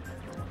one.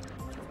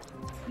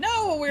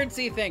 No, a weird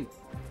sea thing!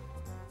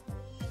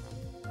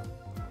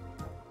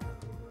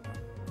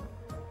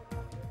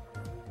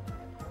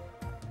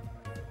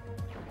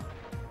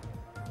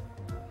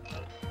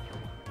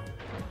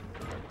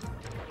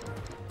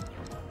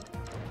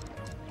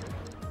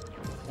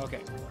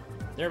 Okay,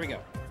 there we go.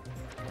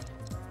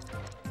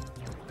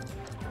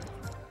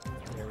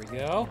 There we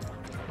go.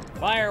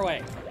 Fire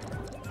away.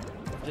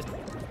 Just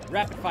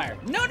rapid fire.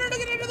 No, no, no,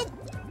 get out of the...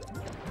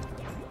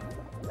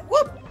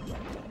 Whoop!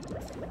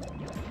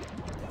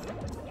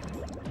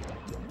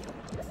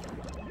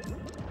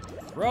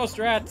 Throw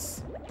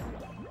strats.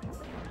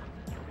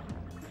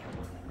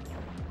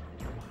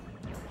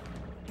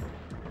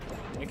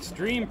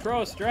 Extreme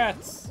pro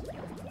strats.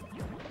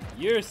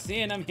 You're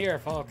seeing them here,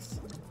 folks.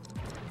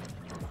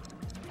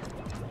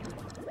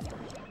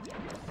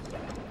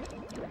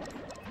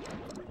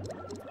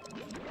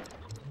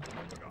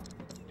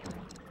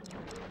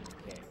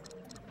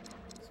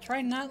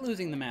 Try not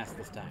losing the mask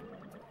this time.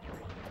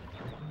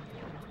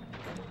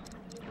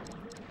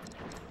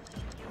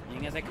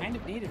 Being as I kind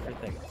of need it for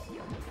things.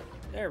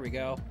 There we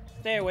go.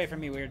 Stay away from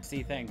me, weird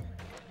sea thing.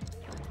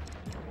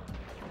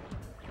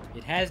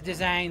 It has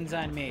designs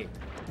on me.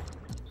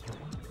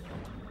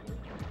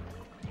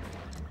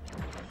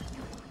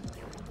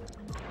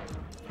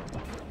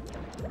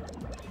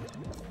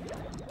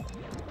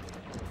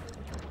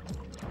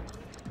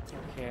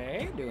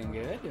 Okay, doing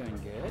good,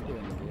 doing good,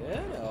 doing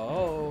good.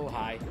 Oh,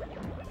 hi.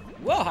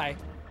 Whoa, hi.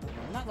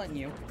 I'm not letting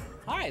you.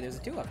 Hi, there's a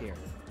 2 up here.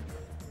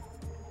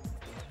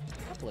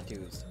 A couple of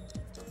 2s.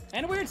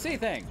 And a weird sea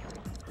thing.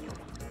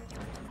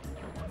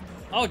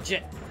 Oh,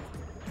 jit.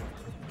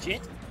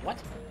 Jit?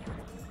 What?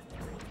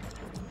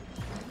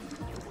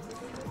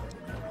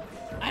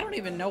 I don't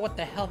even know what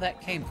the hell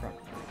that came from.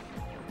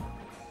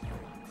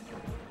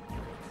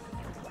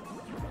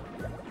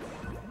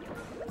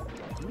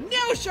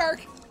 No, shark!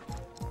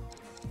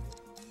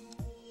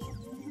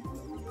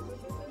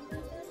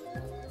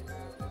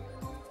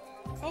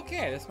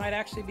 Okay, this might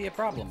actually be a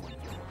problem.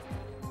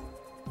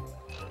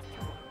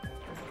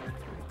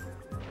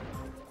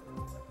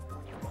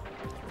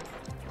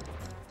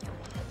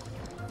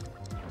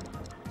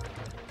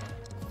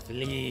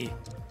 Flee!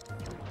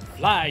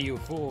 Fly, you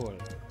fool!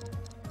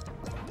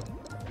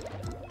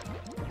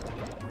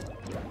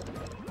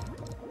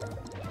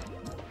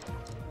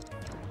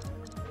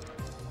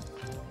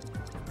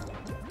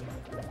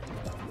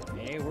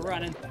 Okay, we're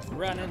running,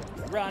 running,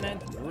 running,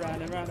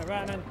 running, running,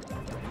 running,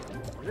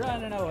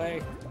 running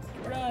away.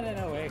 Running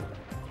away.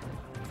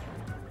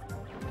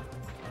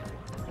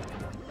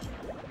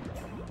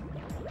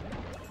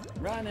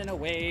 Running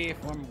away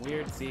from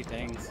weird sea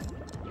things.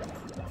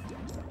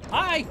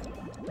 Hi!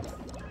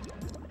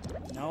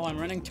 No, I'm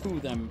running to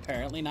them,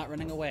 apparently, not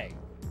running away.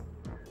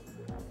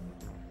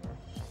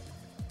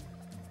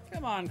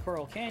 Come on,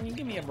 Coral Canyon,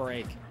 give me a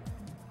break.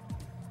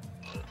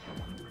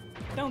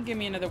 Don't give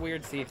me another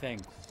weird sea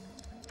thing.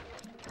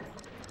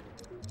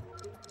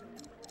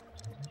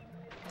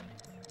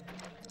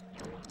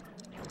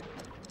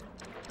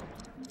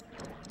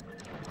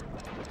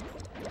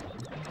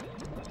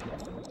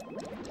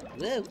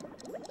 Woo!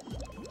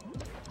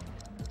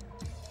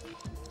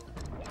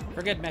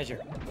 For good measure.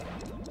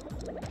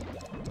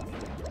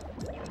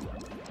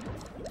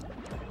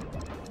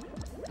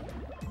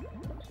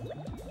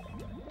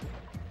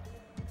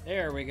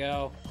 There we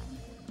go.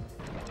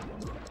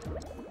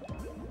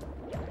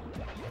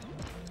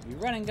 We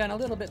run and gun a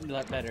little bit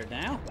better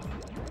now.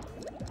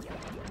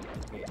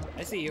 Okay,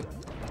 I see you.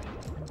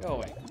 Go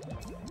away.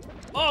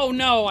 Oh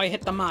no, I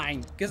hit the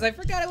mine because I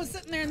forgot I was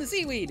sitting there in the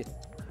seaweed.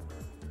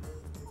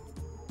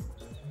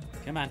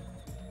 Come on.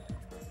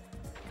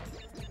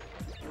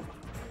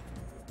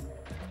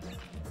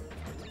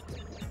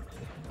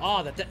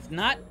 Oh, that's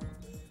not...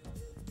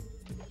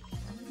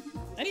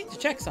 I need to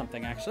check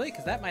something, actually,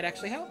 because that might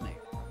actually help me.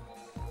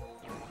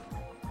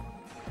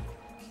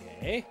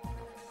 Okay.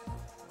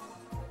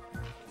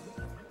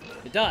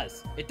 It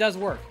does. It does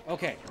work.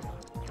 Okay.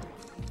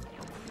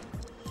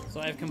 So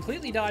I've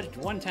completely dodged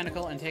one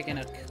tentacle and taken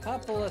a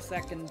couple of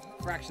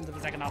fractions of a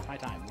second off my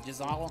time, which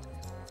is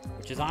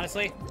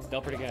honestly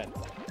still pretty good.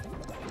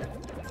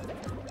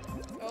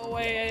 Go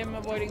away, I am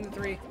avoiding the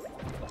 3.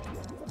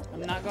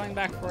 I'm not going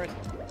back for it.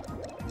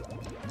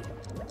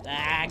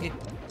 Lag.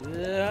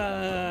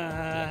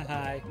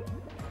 Hi.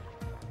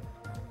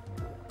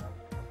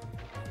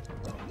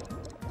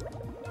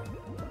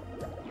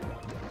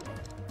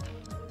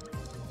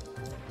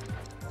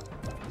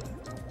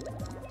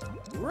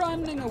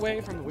 Running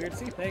away from the weird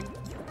sea thing.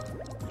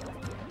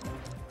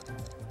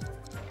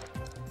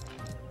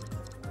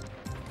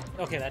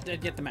 Okay, that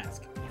did get the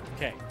mask.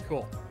 Okay,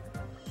 cool.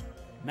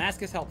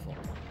 Mask is helpful.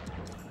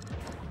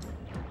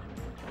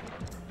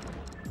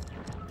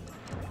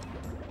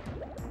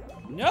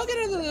 No, get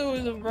into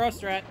the bro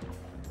strat.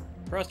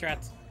 Bro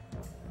strats.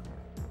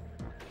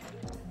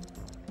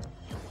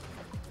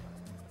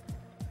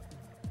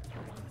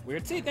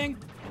 Weird sea thing.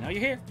 I know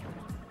you're here.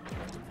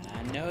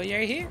 I know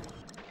you're here.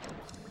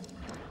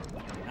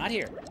 You're not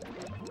here.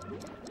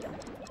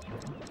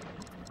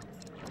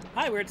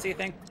 Hi, weird sea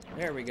thing.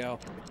 There we go.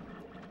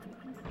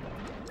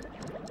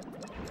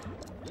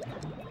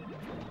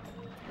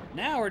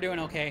 Now we're doing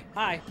okay.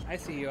 Hi, I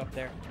see you up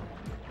there.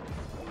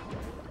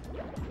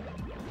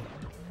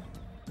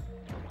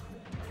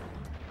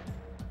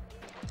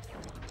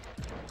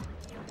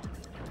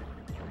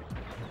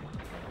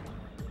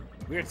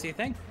 Weird sea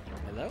thing.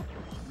 Hello?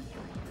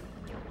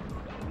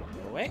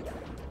 Go away.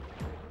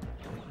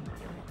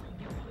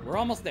 We're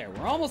almost there.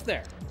 We're almost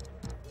there.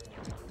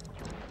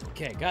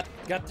 Okay, got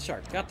the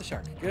shark. Got the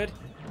shark. Good.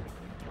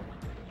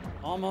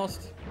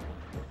 Almost.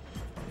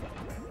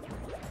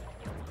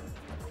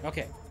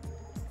 Okay.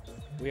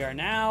 We are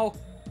now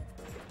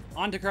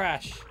on to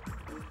crash.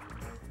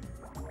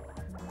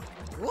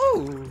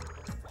 Woo!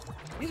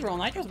 These were all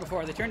nitros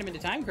before. They turned them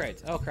into time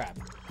crates. Oh crap.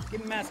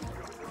 Give me mask.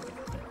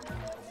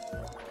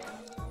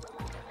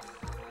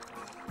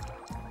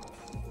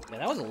 Yeah,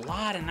 that was a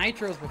lot of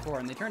nitros before,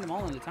 and they turned them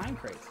all into time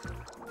crates.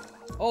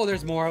 Oh,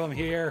 there's more of them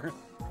here.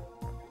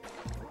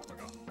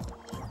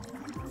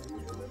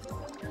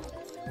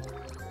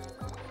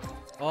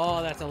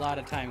 Oh, that's a lot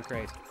of time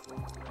crates.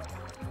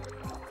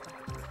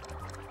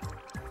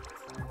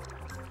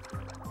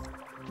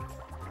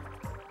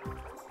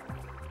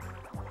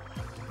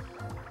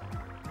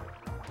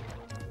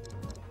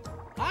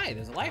 Hi,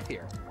 there's a life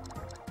here.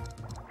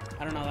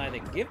 I don't know why they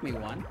give me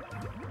one.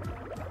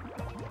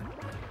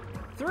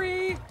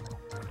 3! Is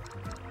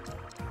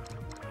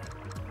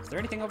there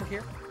anything over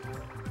here?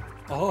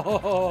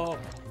 Oh,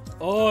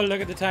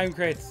 look at the time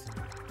crates.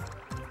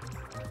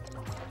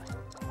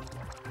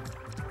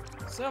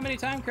 So many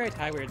time crates.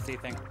 Hi, weird sea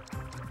thing.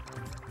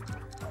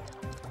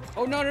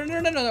 Oh, no.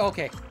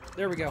 Okay,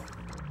 there we go.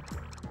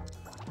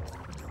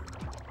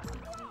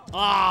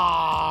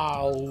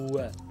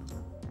 Oh!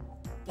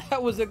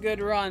 That was a good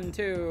run,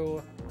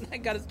 too. I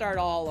gotta start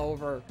all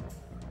over.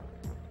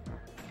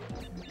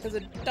 Because a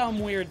dumb,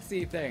 weird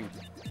sea thing.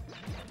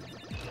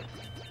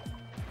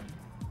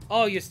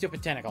 Oh, you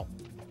stupid tentacle.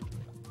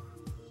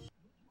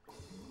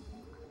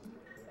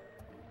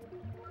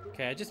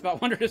 Okay, I just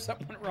about wondered if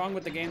something went wrong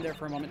with the game there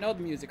for a moment. No,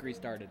 the music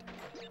restarted.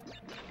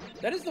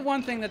 That is the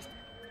one thing that's...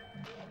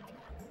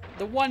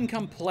 The one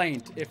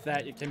complaint, if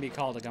that can be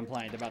called a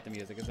complaint about the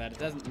music, is that it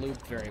doesn't loop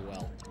very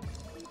well.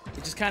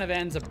 It just kind of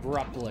ends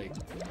abruptly.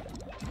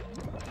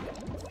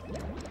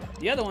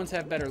 The other ones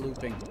have better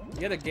looping.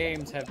 The other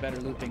games have better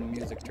looping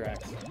music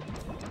tracks.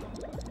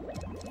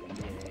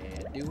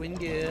 Yeah, doing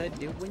good,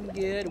 doing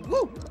good.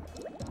 Woo!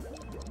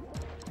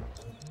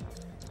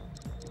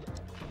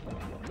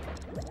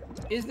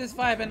 Is this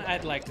vibing?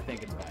 I'd like to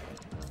think it's vibing.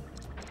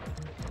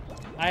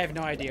 I have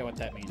no idea what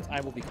that means. I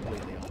will be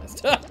completely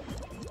honest.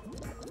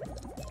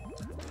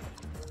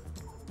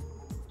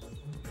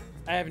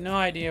 I have no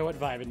idea what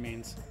vibing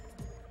means.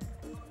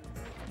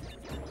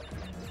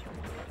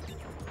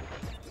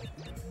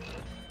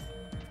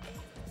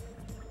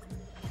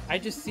 I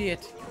just see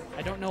it.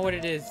 I don't know what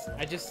it is.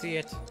 I just see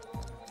it.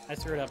 I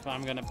screwed up.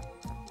 I'm gonna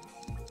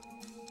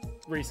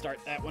restart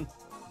that one.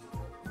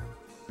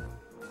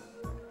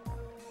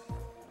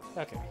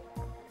 Okay.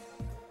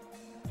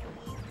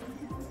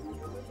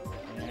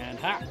 And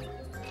ha!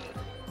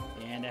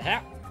 And a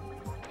ha!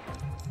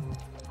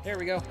 There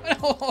we go.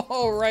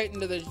 Oh, right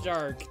into the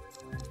shark.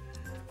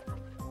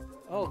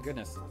 Oh,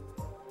 goodness.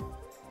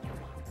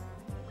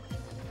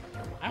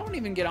 I won't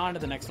even get on to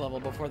the next level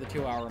before the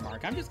 2-hour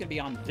mark. I'm just going to be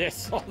on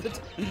this all the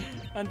time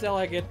until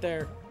I get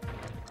there.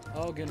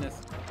 Oh,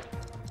 goodness.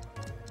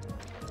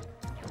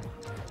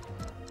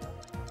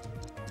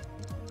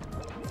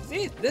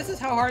 See, this is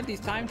how hard these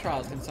time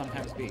trials can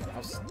sometimes be.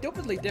 How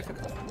stupidly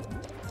difficult.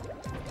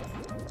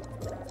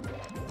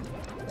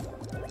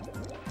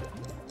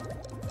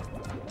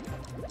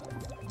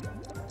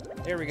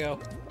 There we go.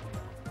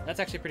 That's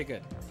actually pretty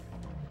good.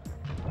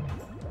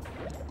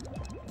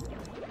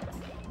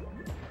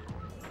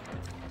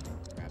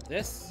 Grab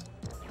this.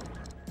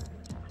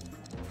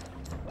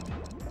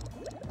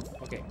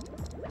 Okay.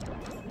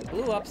 I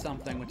blew up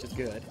something, which is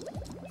good.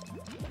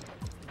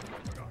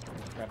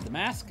 Grab the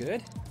mask,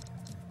 good.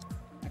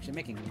 Actually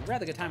making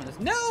rather good time on this.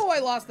 No, I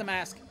lost the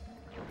mask.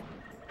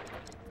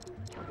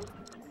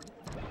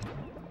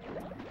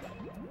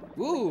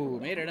 Ooh,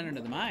 made it under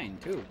the mine,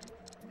 too.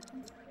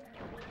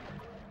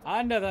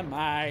 Under the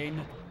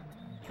mine.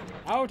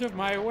 Out of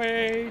my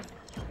way.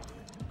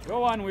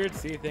 Go on, weird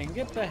sea thing.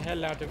 Get the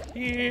hell out of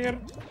here.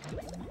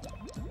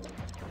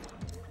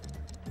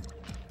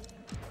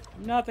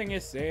 Nothing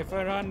is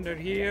safer under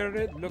here.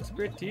 It looks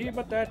pretty,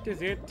 but that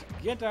is it.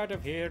 Get out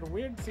of here.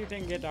 Weird sea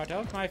thing, get out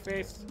of my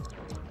face.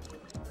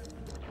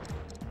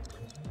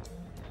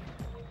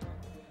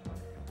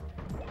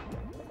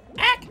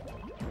 Ack!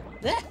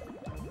 Ah!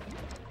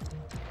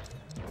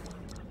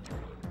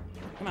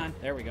 Come on,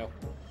 there we go.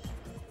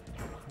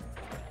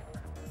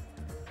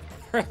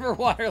 Forever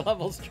water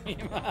level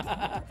stream.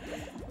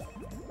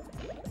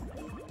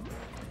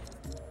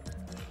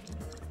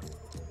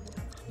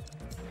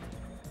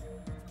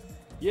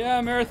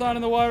 Yeah, marathon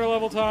in the water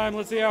level time.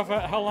 Let's see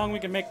how long we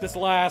can make this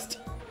last.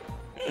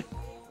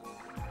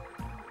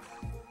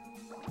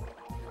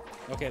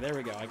 Okay, there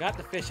we go. I got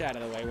the fish out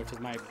of the way, which was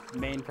my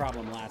main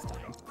problem last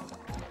time.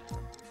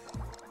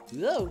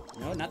 Whoa!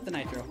 No, not the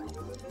nitro.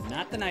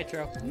 Not the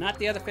nitro. Not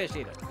the other fish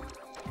either.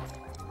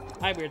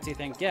 Hi, weird sea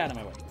thing. Get out of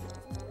my way.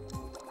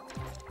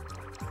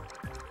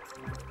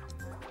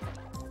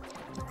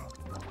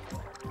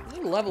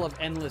 Level of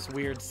endless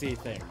weird sea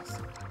things.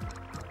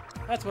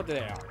 That's what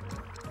they are.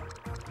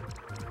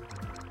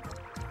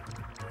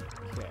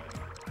 Okay.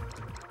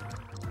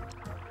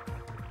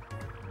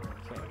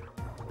 Okay.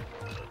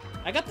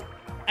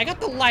 I got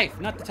the life,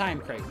 not the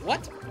time crate.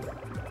 What?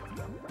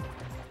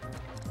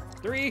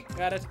 3,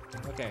 got it.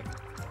 Okay.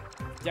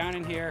 Down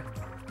in here.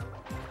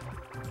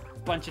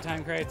 Bunch of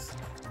time crates.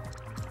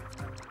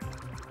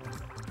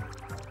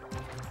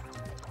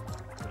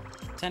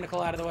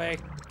 Tentacle out of the way.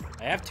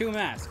 I have 2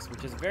 masks,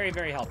 which is very,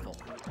 very helpful.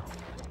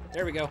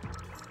 There we go.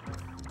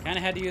 Kind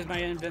of had to use my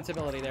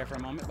invincibility there for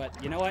a moment,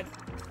 but you know what?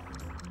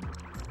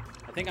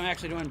 I think I'm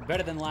actually doing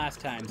better than last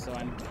time, so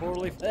I'm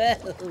totally...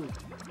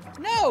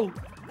 No!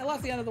 I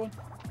lost the other one.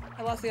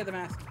 I lost the other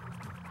mask.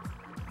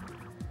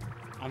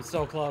 I'm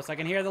so close. I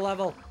can hear the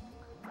level.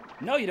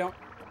 No, you don't.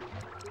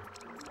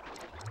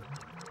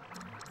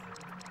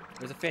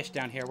 There's a fish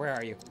down here. Where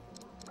are you?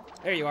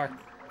 There you are.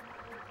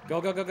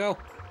 Go, go, go, go.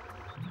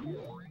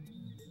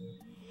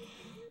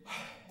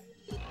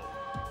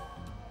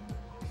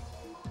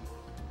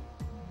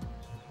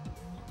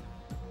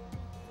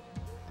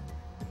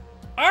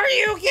 Are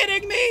you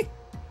kidding me?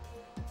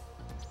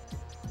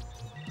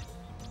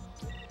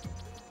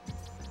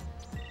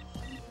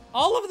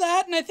 All of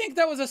that, and I think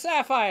that was a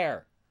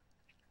sapphire.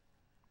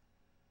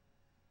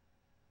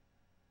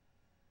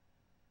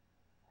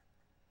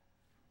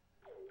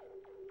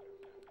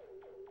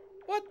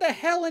 What the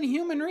hell in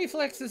human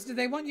reflexes do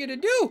they want you to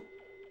do?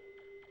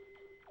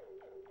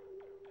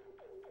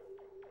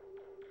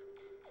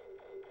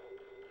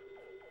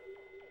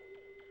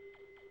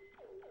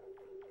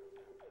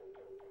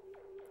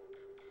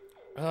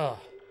 Ugh.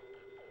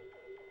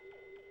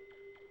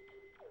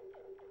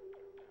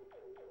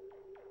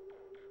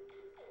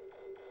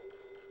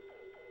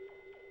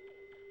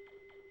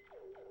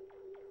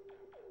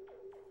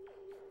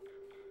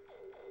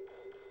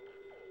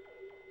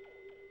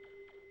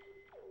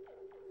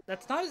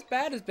 That's not as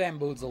bad as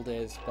Bamboozled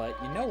is, but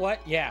you know what?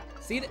 Yeah.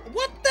 See,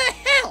 what the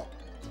hell?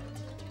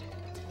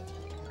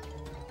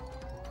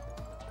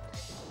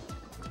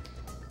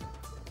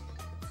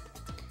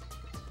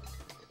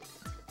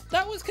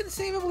 That was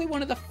conceivably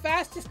one of the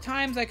fastest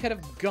times I could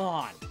have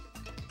gone.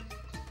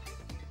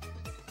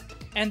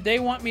 And they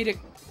want me to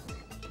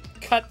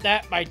cut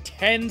that by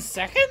 10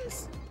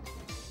 seconds?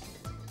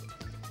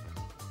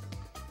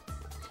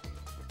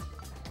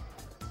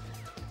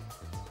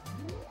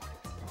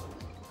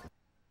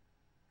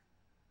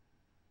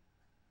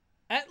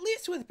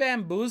 least with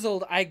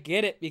Bamboozled, I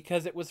get it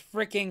because it was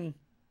freaking...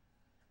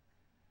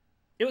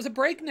 It was a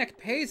breakneck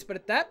pace, but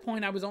at that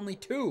point I was only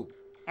 2.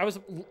 I was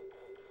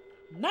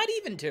not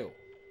even 2.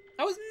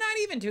 I was not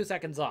even 2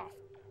 seconds off.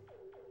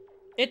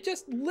 It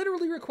just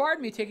literally required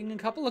me taking a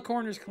couple of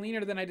corners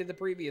cleaner than I did the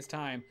previous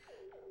time,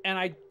 and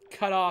I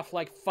cut off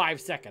like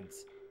 5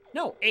 seconds.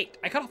 No, 8.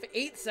 I cut off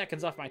 8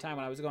 seconds off my time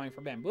when I was going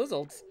for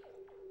Bamboozled.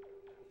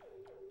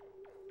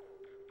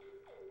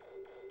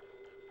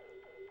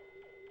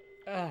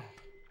 Ugh.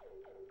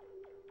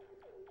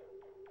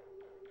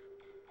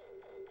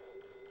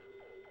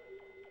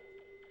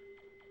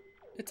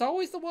 It's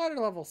always the water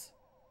levels.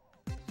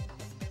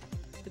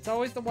 It's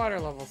always the water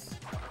levels.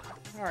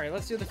 Alright,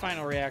 let's do the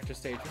final reactor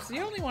stage. It's the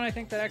only one I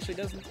think that actually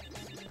doesn't...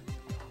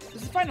 This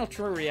is the final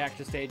true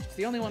reactor stage. It's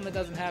the only one that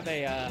doesn't have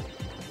a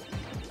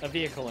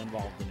vehicle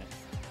involved in it.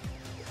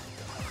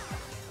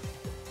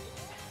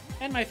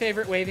 And my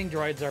favorite waving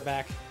droids are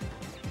back.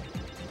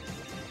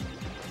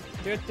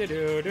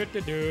 Do-do-do,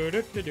 do-do-do,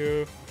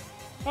 do-do-do.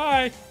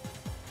 Hi!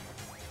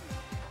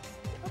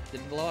 Oh,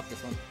 didn't blow up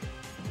this one.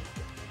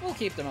 We'll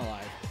keep them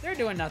alive. They're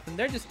doing nothing.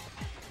 They're just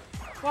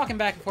walking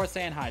back and forth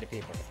saying hi to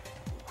people.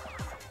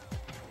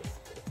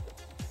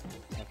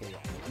 Okay, yeah.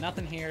 There's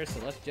nothing here,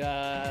 so let's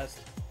just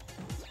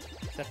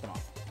set them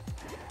off.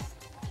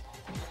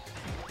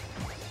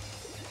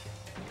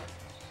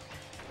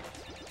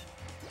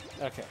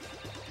 Okay.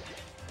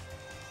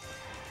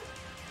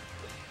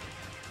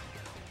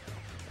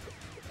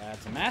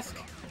 That's a mask.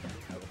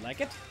 I would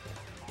like it.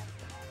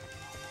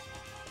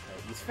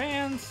 Alright, these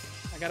fans.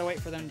 I gotta wait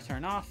for them to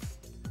turn off.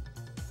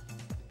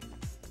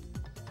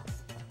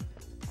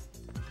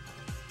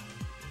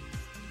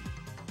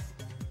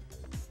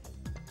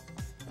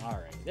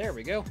 Alright, there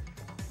we go.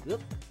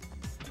 Oop.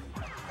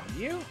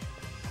 You.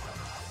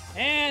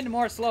 And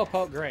more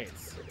slowpoke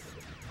grades.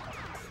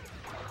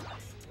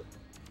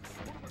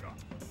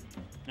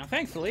 Now,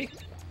 thankfully,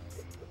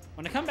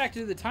 when I come back to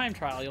do the time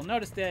trial, you'll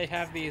notice they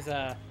have these,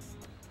 there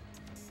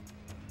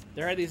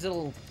are these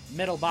little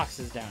metal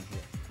boxes down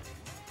here.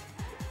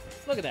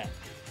 Look at that.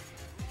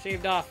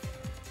 Shaved off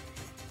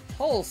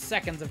whole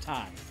seconds of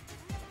time.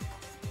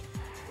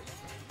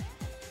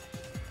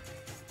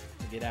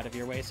 Get out of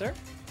your way, sir.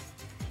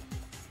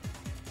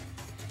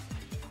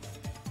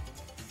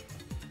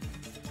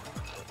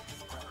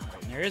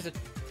 Right, and there is a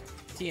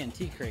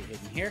TNT crate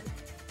hidden here.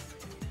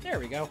 There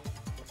we go.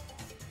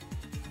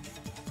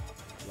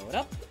 Blow it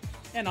up,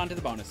 and on to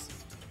the bonus.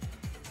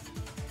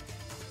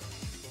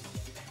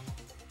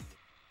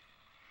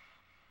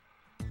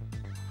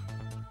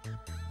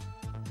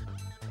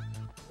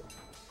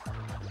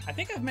 I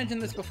think I've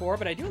mentioned this before,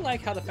 but I do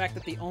like how the fact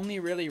that the only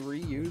really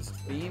reused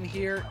theme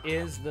here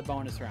is the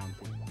bonus round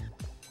theme.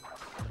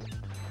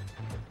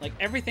 Like,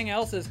 everything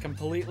else is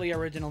completely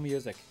original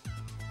music.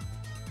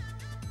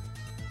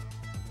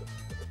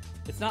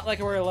 It's not like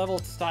where a level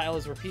style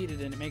is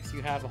repeated and it makes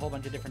you have a whole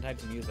bunch of different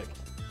types of music.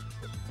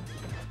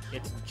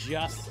 It's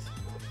just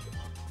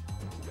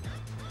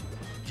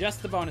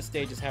the bonus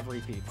stages have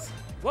repeats.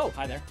 Whoa,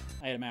 hi there.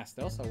 I had a mask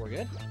though, so we're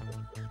good.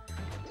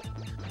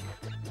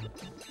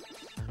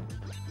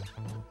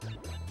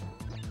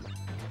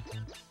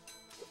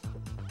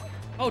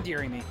 Oh,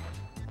 dearie me.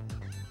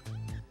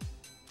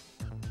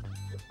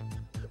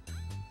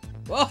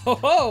 Whoa, ho,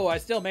 ho, I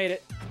still made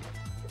it.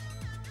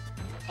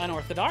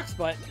 Unorthodox,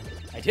 but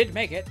I did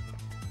make it.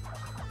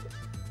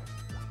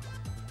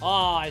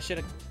 Oh, I should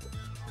have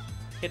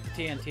hit the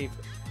TNT.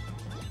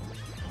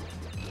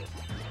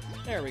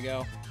 There we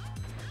go.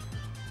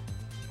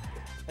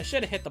 I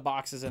should have hit the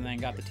boxes and then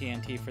got the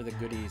TNT for the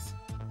goodies.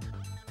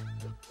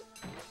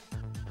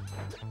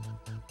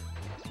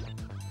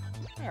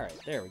 Alright,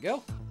 there we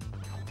go.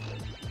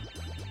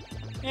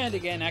 And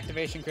again,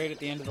 activation crate at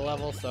the end of the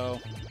level, so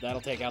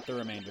that'll take out the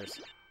remainders.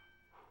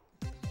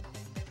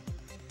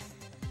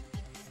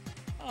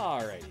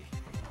 Alrighty.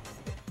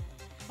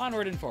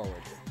 Onward and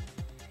forward.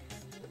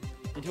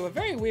 Into a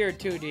very weird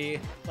 2D,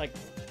 like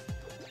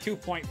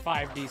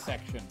 2.5D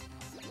section.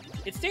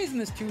 It stays in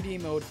this 2D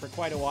mode for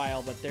quite a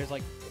while, but there's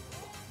like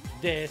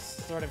this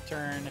sort of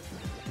turn.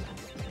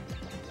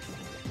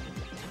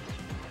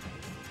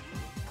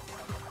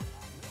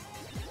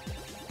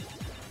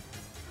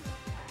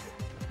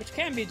 Which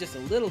can be just a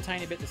little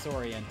tiny bit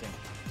disorienting.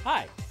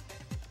 Hi.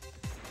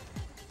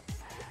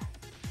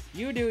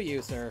 You do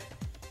you, sir.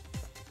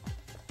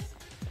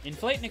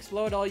 Inflate and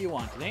explode all you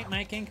want. It ain't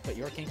my kink, but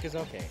your kink is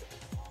okay.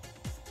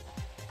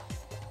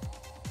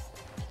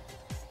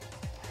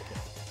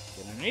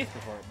 Get underneath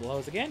before it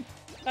blows again.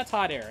 That's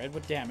hot air. It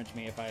would damage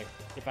me if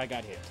I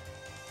got hit.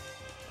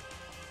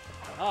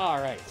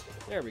 Alright.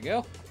 There we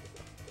go.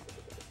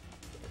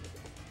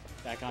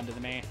 Back onto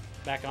the main.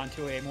 Back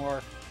onto a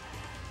more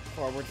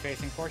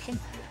forward-facing portion.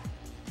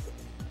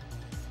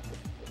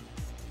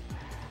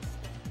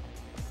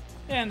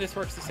 And this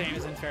works the same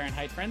as in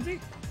Fahrenheit Frenzy.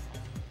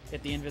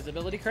 Hit the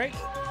invisibility crate.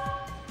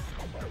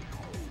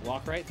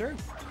 Walk right through.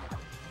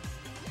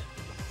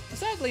 A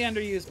sadly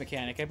underused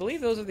mechanic. I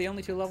believe those are the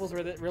only two levels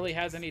where that really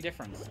has any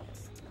difference.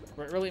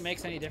 Where it really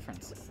makes any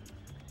difference.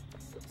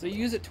 So you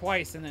use it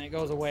twice and then it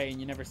goes away and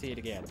you never see it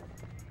again.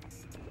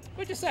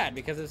 Which is sad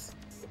because it's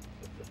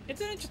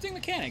an interesting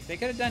mechanic. They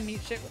could have done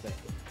neat shit with it.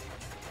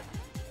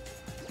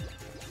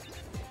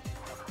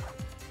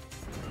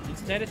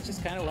 Instead, it's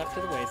just kind of left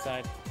to the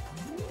wayside.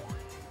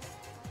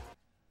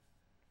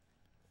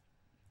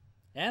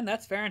 And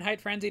that's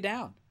Fahrenheit Frenzy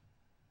down.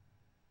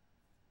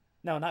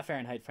 No, not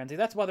Fahrenheit Frenzy.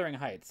 That's Wuthering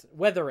Heights.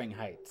 Wuthering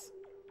Heights.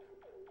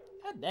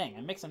 God dang,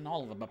 I'm mixing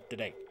all of them up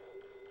today.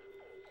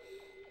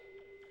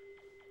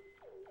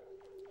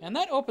 And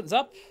that opens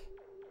up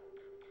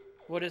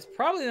what is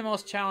probably the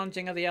most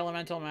challenging of the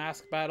Elemental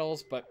Mask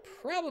battles, but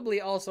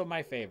probably also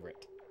my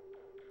favorite.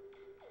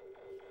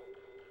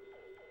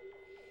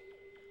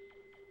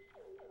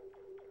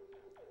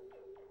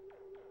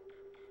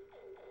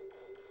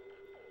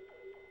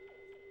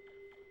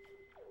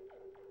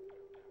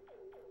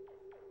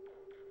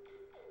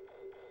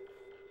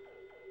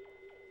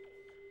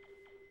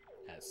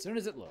 As soon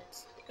as it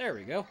loads. There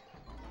we go.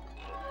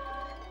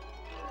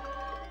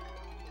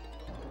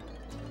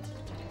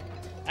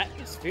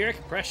 Atmospheric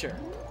pressure.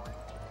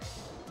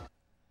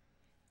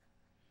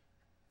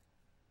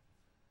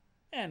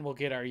 And we'll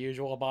get our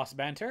usual boss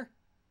banter.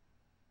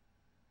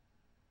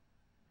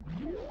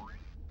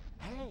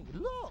 Hey,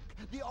 look!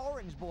 The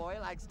orange boy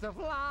likes to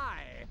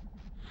fly!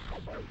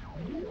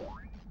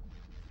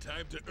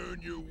 Time to earn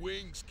your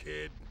wings,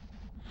 kid.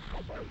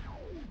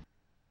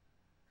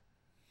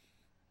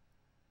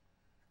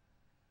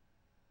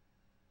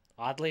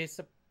 Oddly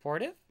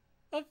supportive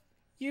of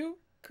you,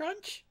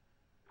 Crunch?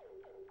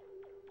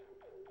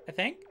 I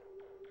think.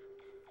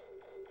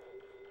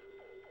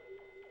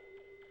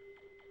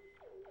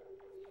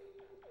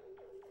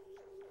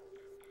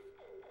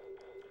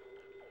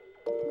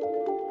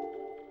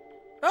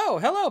 Oh,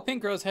 hello,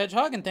 Pink Rose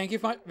Hedgehog, and thank you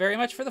very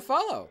much for the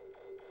follow.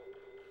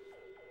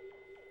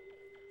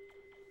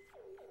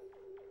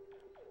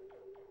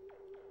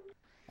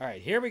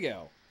 Alright, here we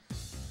go.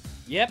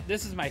 Yep,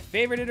 this is my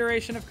favorite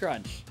iteration of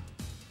Crunch.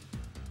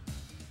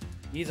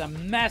 He's a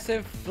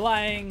massive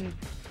flying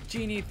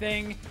genie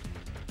thing.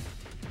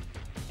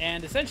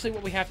 And essentially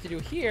what we have to do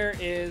here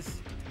is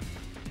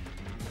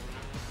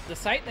the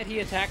site that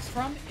he attacks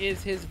from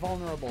is his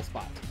vulnerable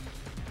spot.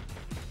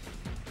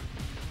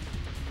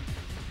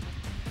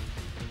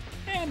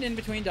 And in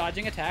between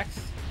dodging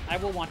attacks, I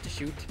will want to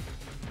shoot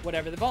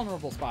whatever the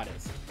vulnerable spot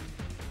is.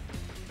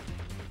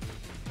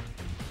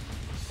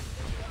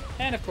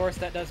 And of course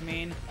that does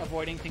mean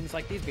avoiding things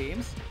like these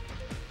beams.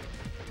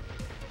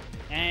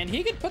 And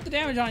he can put the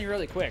damage on you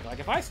really quick. Like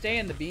if I stay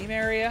in the beam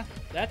area,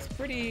 that's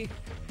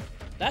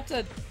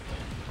a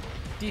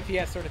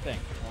DPS sort of thing.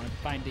 I want to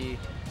find the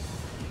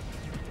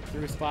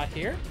through spot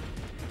here.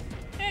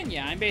 And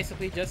yeah, I'm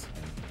basically just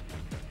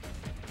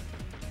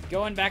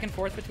going back and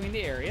forth between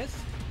the areas.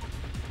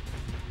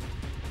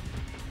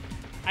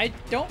 I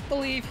don't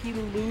believe he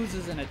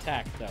loses an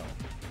attack though.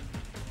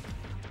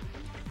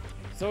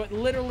 So it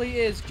literally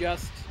is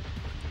just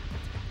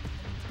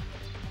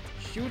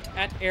shoot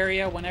at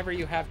area whenever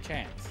you have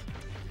chance.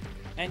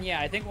 And yeah,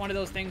 I think one of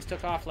those things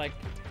took off like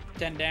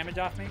 10 damage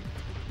off me.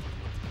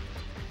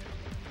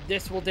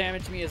 This will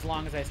damage me as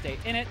long as I stay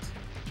in it.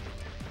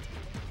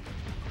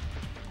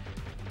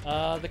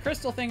 The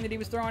crystal thing that he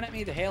was throwing at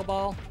me, the hail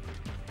ball,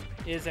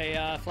 is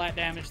a flat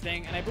damage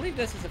thing. And I believe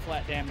this is a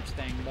flat damage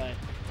thing, but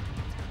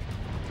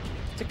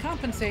to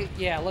compensate,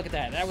 yeah, look at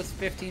that. That was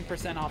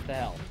 15% off the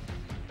health.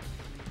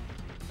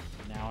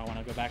 Now I want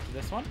to go back to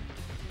this one.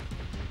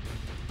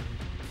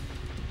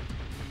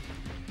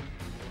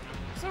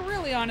 So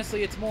really,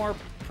 honestly, it's more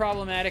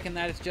problematic in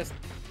that it's just...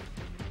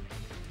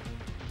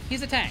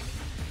 he's a tank.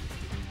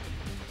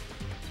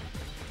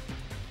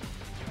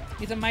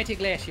 He's a mighty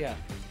glacier.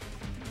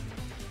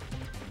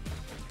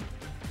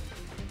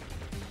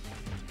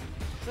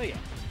 So yeah,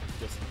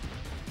 just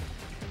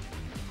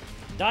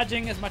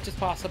dodging as much as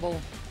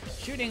possible,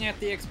 shooting at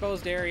the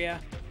exposed area,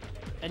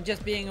 and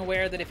just being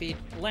aware that if he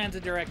lands a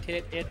direct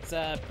hit, it's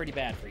pretty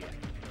bad for you.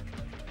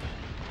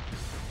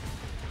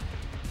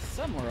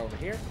 Somewhere over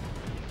here.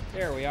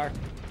 There we are.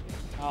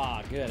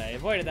 Ah, good. I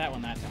avoided that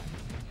one that time.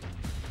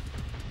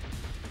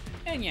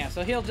 And yeah,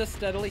 so he'll just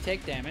steadily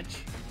take damage.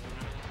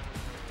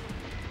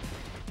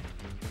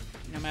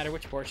 No matter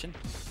which portion.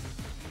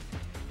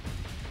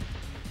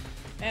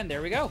 And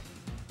there we go.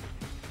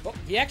 Oh,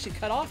 he actually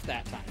cut off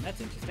that time.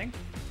 That's interesting.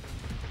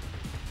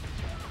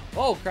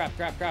 Oh, crap,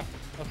 crap, crap.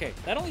 Okay,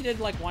 that only did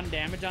like 1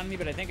 damage on me,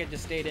 but I think I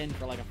just stayed in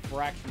for like a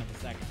fraction of a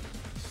second.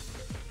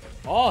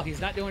 Oh, he's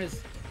not doing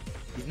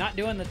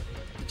the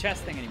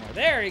chest thing anymore.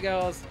 There he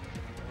goes.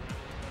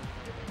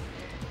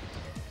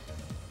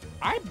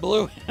 I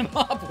blew him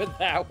up with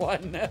that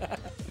one.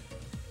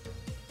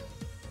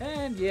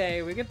 And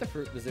yay, we get the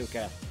fruit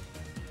bazooka.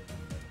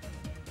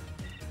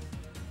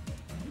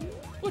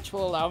 Which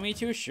will allow me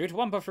to shoot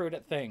Wumpa Fruit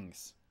at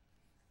things.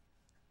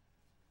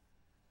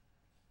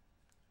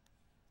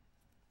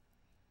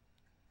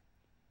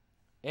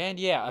 And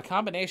yeah, a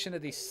combination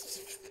of the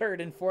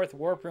 3rd and 4th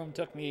warp room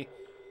took me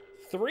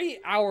 3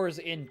 hours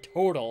in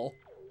total.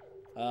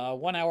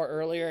 1 hour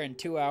earlier and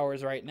 2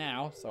 hours right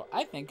now. So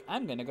I think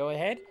I'm going to go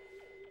ahead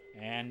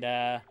And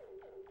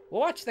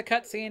we'll watch the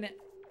cutscene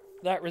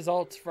that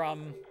results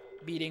from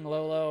beating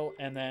Lolo,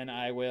 and then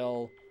I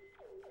will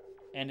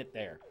end it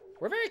there.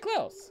 We're very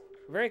close.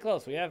 We're very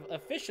close. We have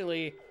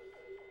officially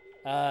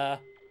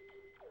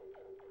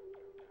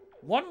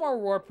one more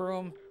warp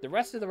room, the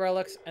rest of the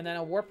relics, and then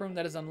a warp room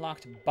that is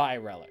unlocked by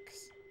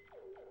relics.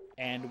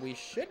 And we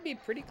should be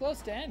pretty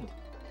close to end.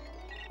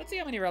 Let's see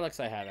how many relics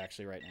I have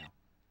actually right now.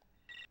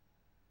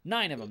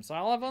 9 of them. So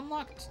I'll have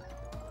unlocked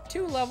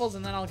 2 levels,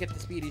 and then I'll get the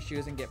speedy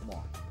shoes and get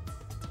more.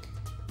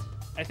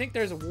 I think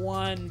there's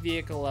one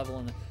vehicle level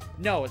in the...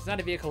 No, it's not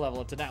a vehicle level.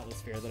 It's an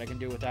atmosphere that I can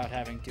do without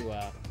having to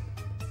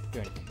do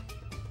anything.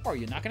 Oh, are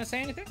you not going to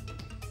say anything?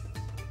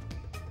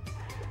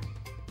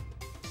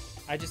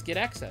 I just get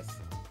access.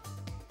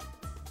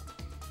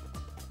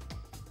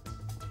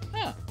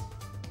 Huh.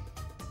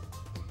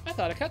 I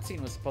thought a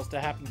cutscene was supposed to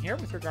happen here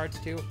with regards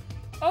to...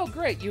 Oh,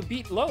 great, you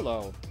beat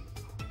Lolo.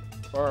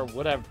 Or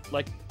whatever.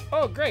 Like,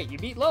 oh, great, you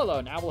beat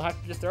Lolo. Now we'll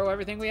have to just throw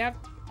everything we have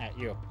at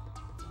you.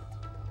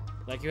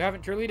 Like, you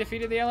haven't truly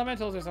defeated the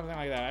elementals or something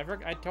like that.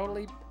 I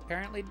totally...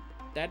 Apparently,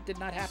 that did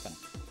not happen.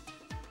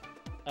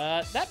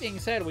 That being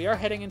said, we are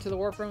heading into the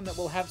warp room that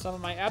will have some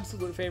of my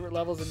absolute favorite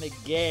levels in the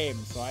game,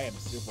 so I am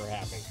super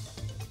happy.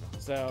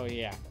 So,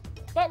 yeah.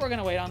 But we're going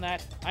to wait on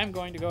that. I'm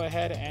going to go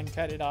ahead and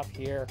cut it off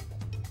here.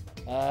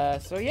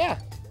 So, yeah.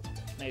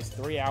 Nice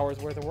 3 hours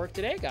worth of work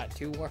today. Got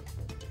two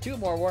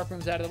more warp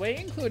rooms out of the way,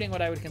 including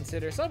what I would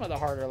consider some of the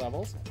harder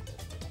levels.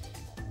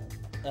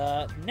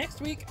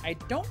 Next week, I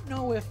don't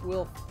know if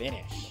we'll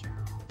finish.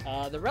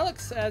 The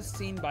relics, as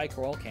seen by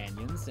Coral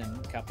Canyons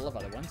and a couple of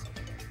other ones,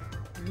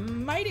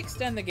 might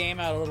extend the game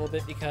out a little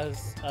bit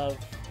because of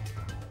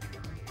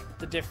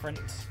the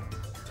different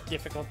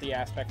difficulty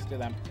aspects to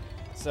them.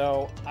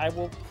 So I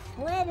will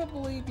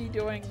probably be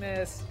doing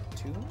this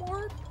 2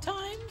 more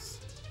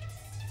times,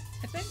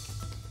 I think.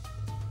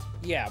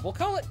 Yeah, we'll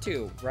call it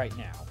 2 right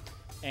now.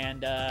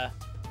 And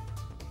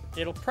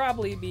it'll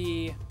probably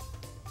be...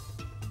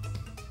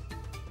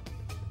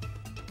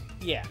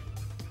 Yeah,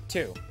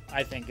 2,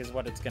 I think, is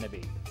what it's going to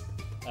be.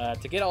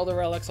 To get all the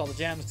relics, all the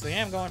gems, because I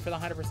am going for the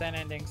 100%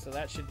 ending, so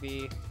that should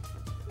be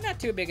not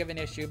too big of an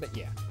issue, but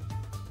yeah.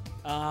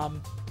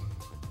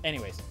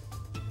 Anyways,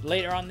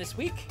 later on this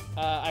week,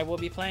 I will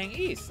be playing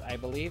Ys. I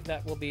believe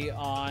that will be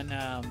on...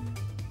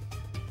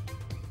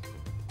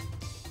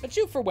 Let's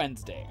shoot for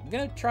Wednesday. I'm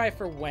going to try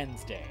for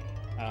Wednesday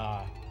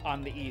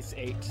on the Ys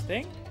 8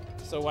 thing,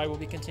 so I will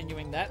be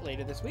continuing that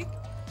later this week.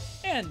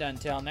 And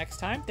until next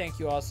time, thank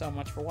you all so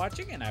much for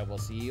watching, and I will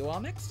see you all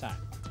next time.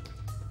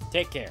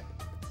 Take care.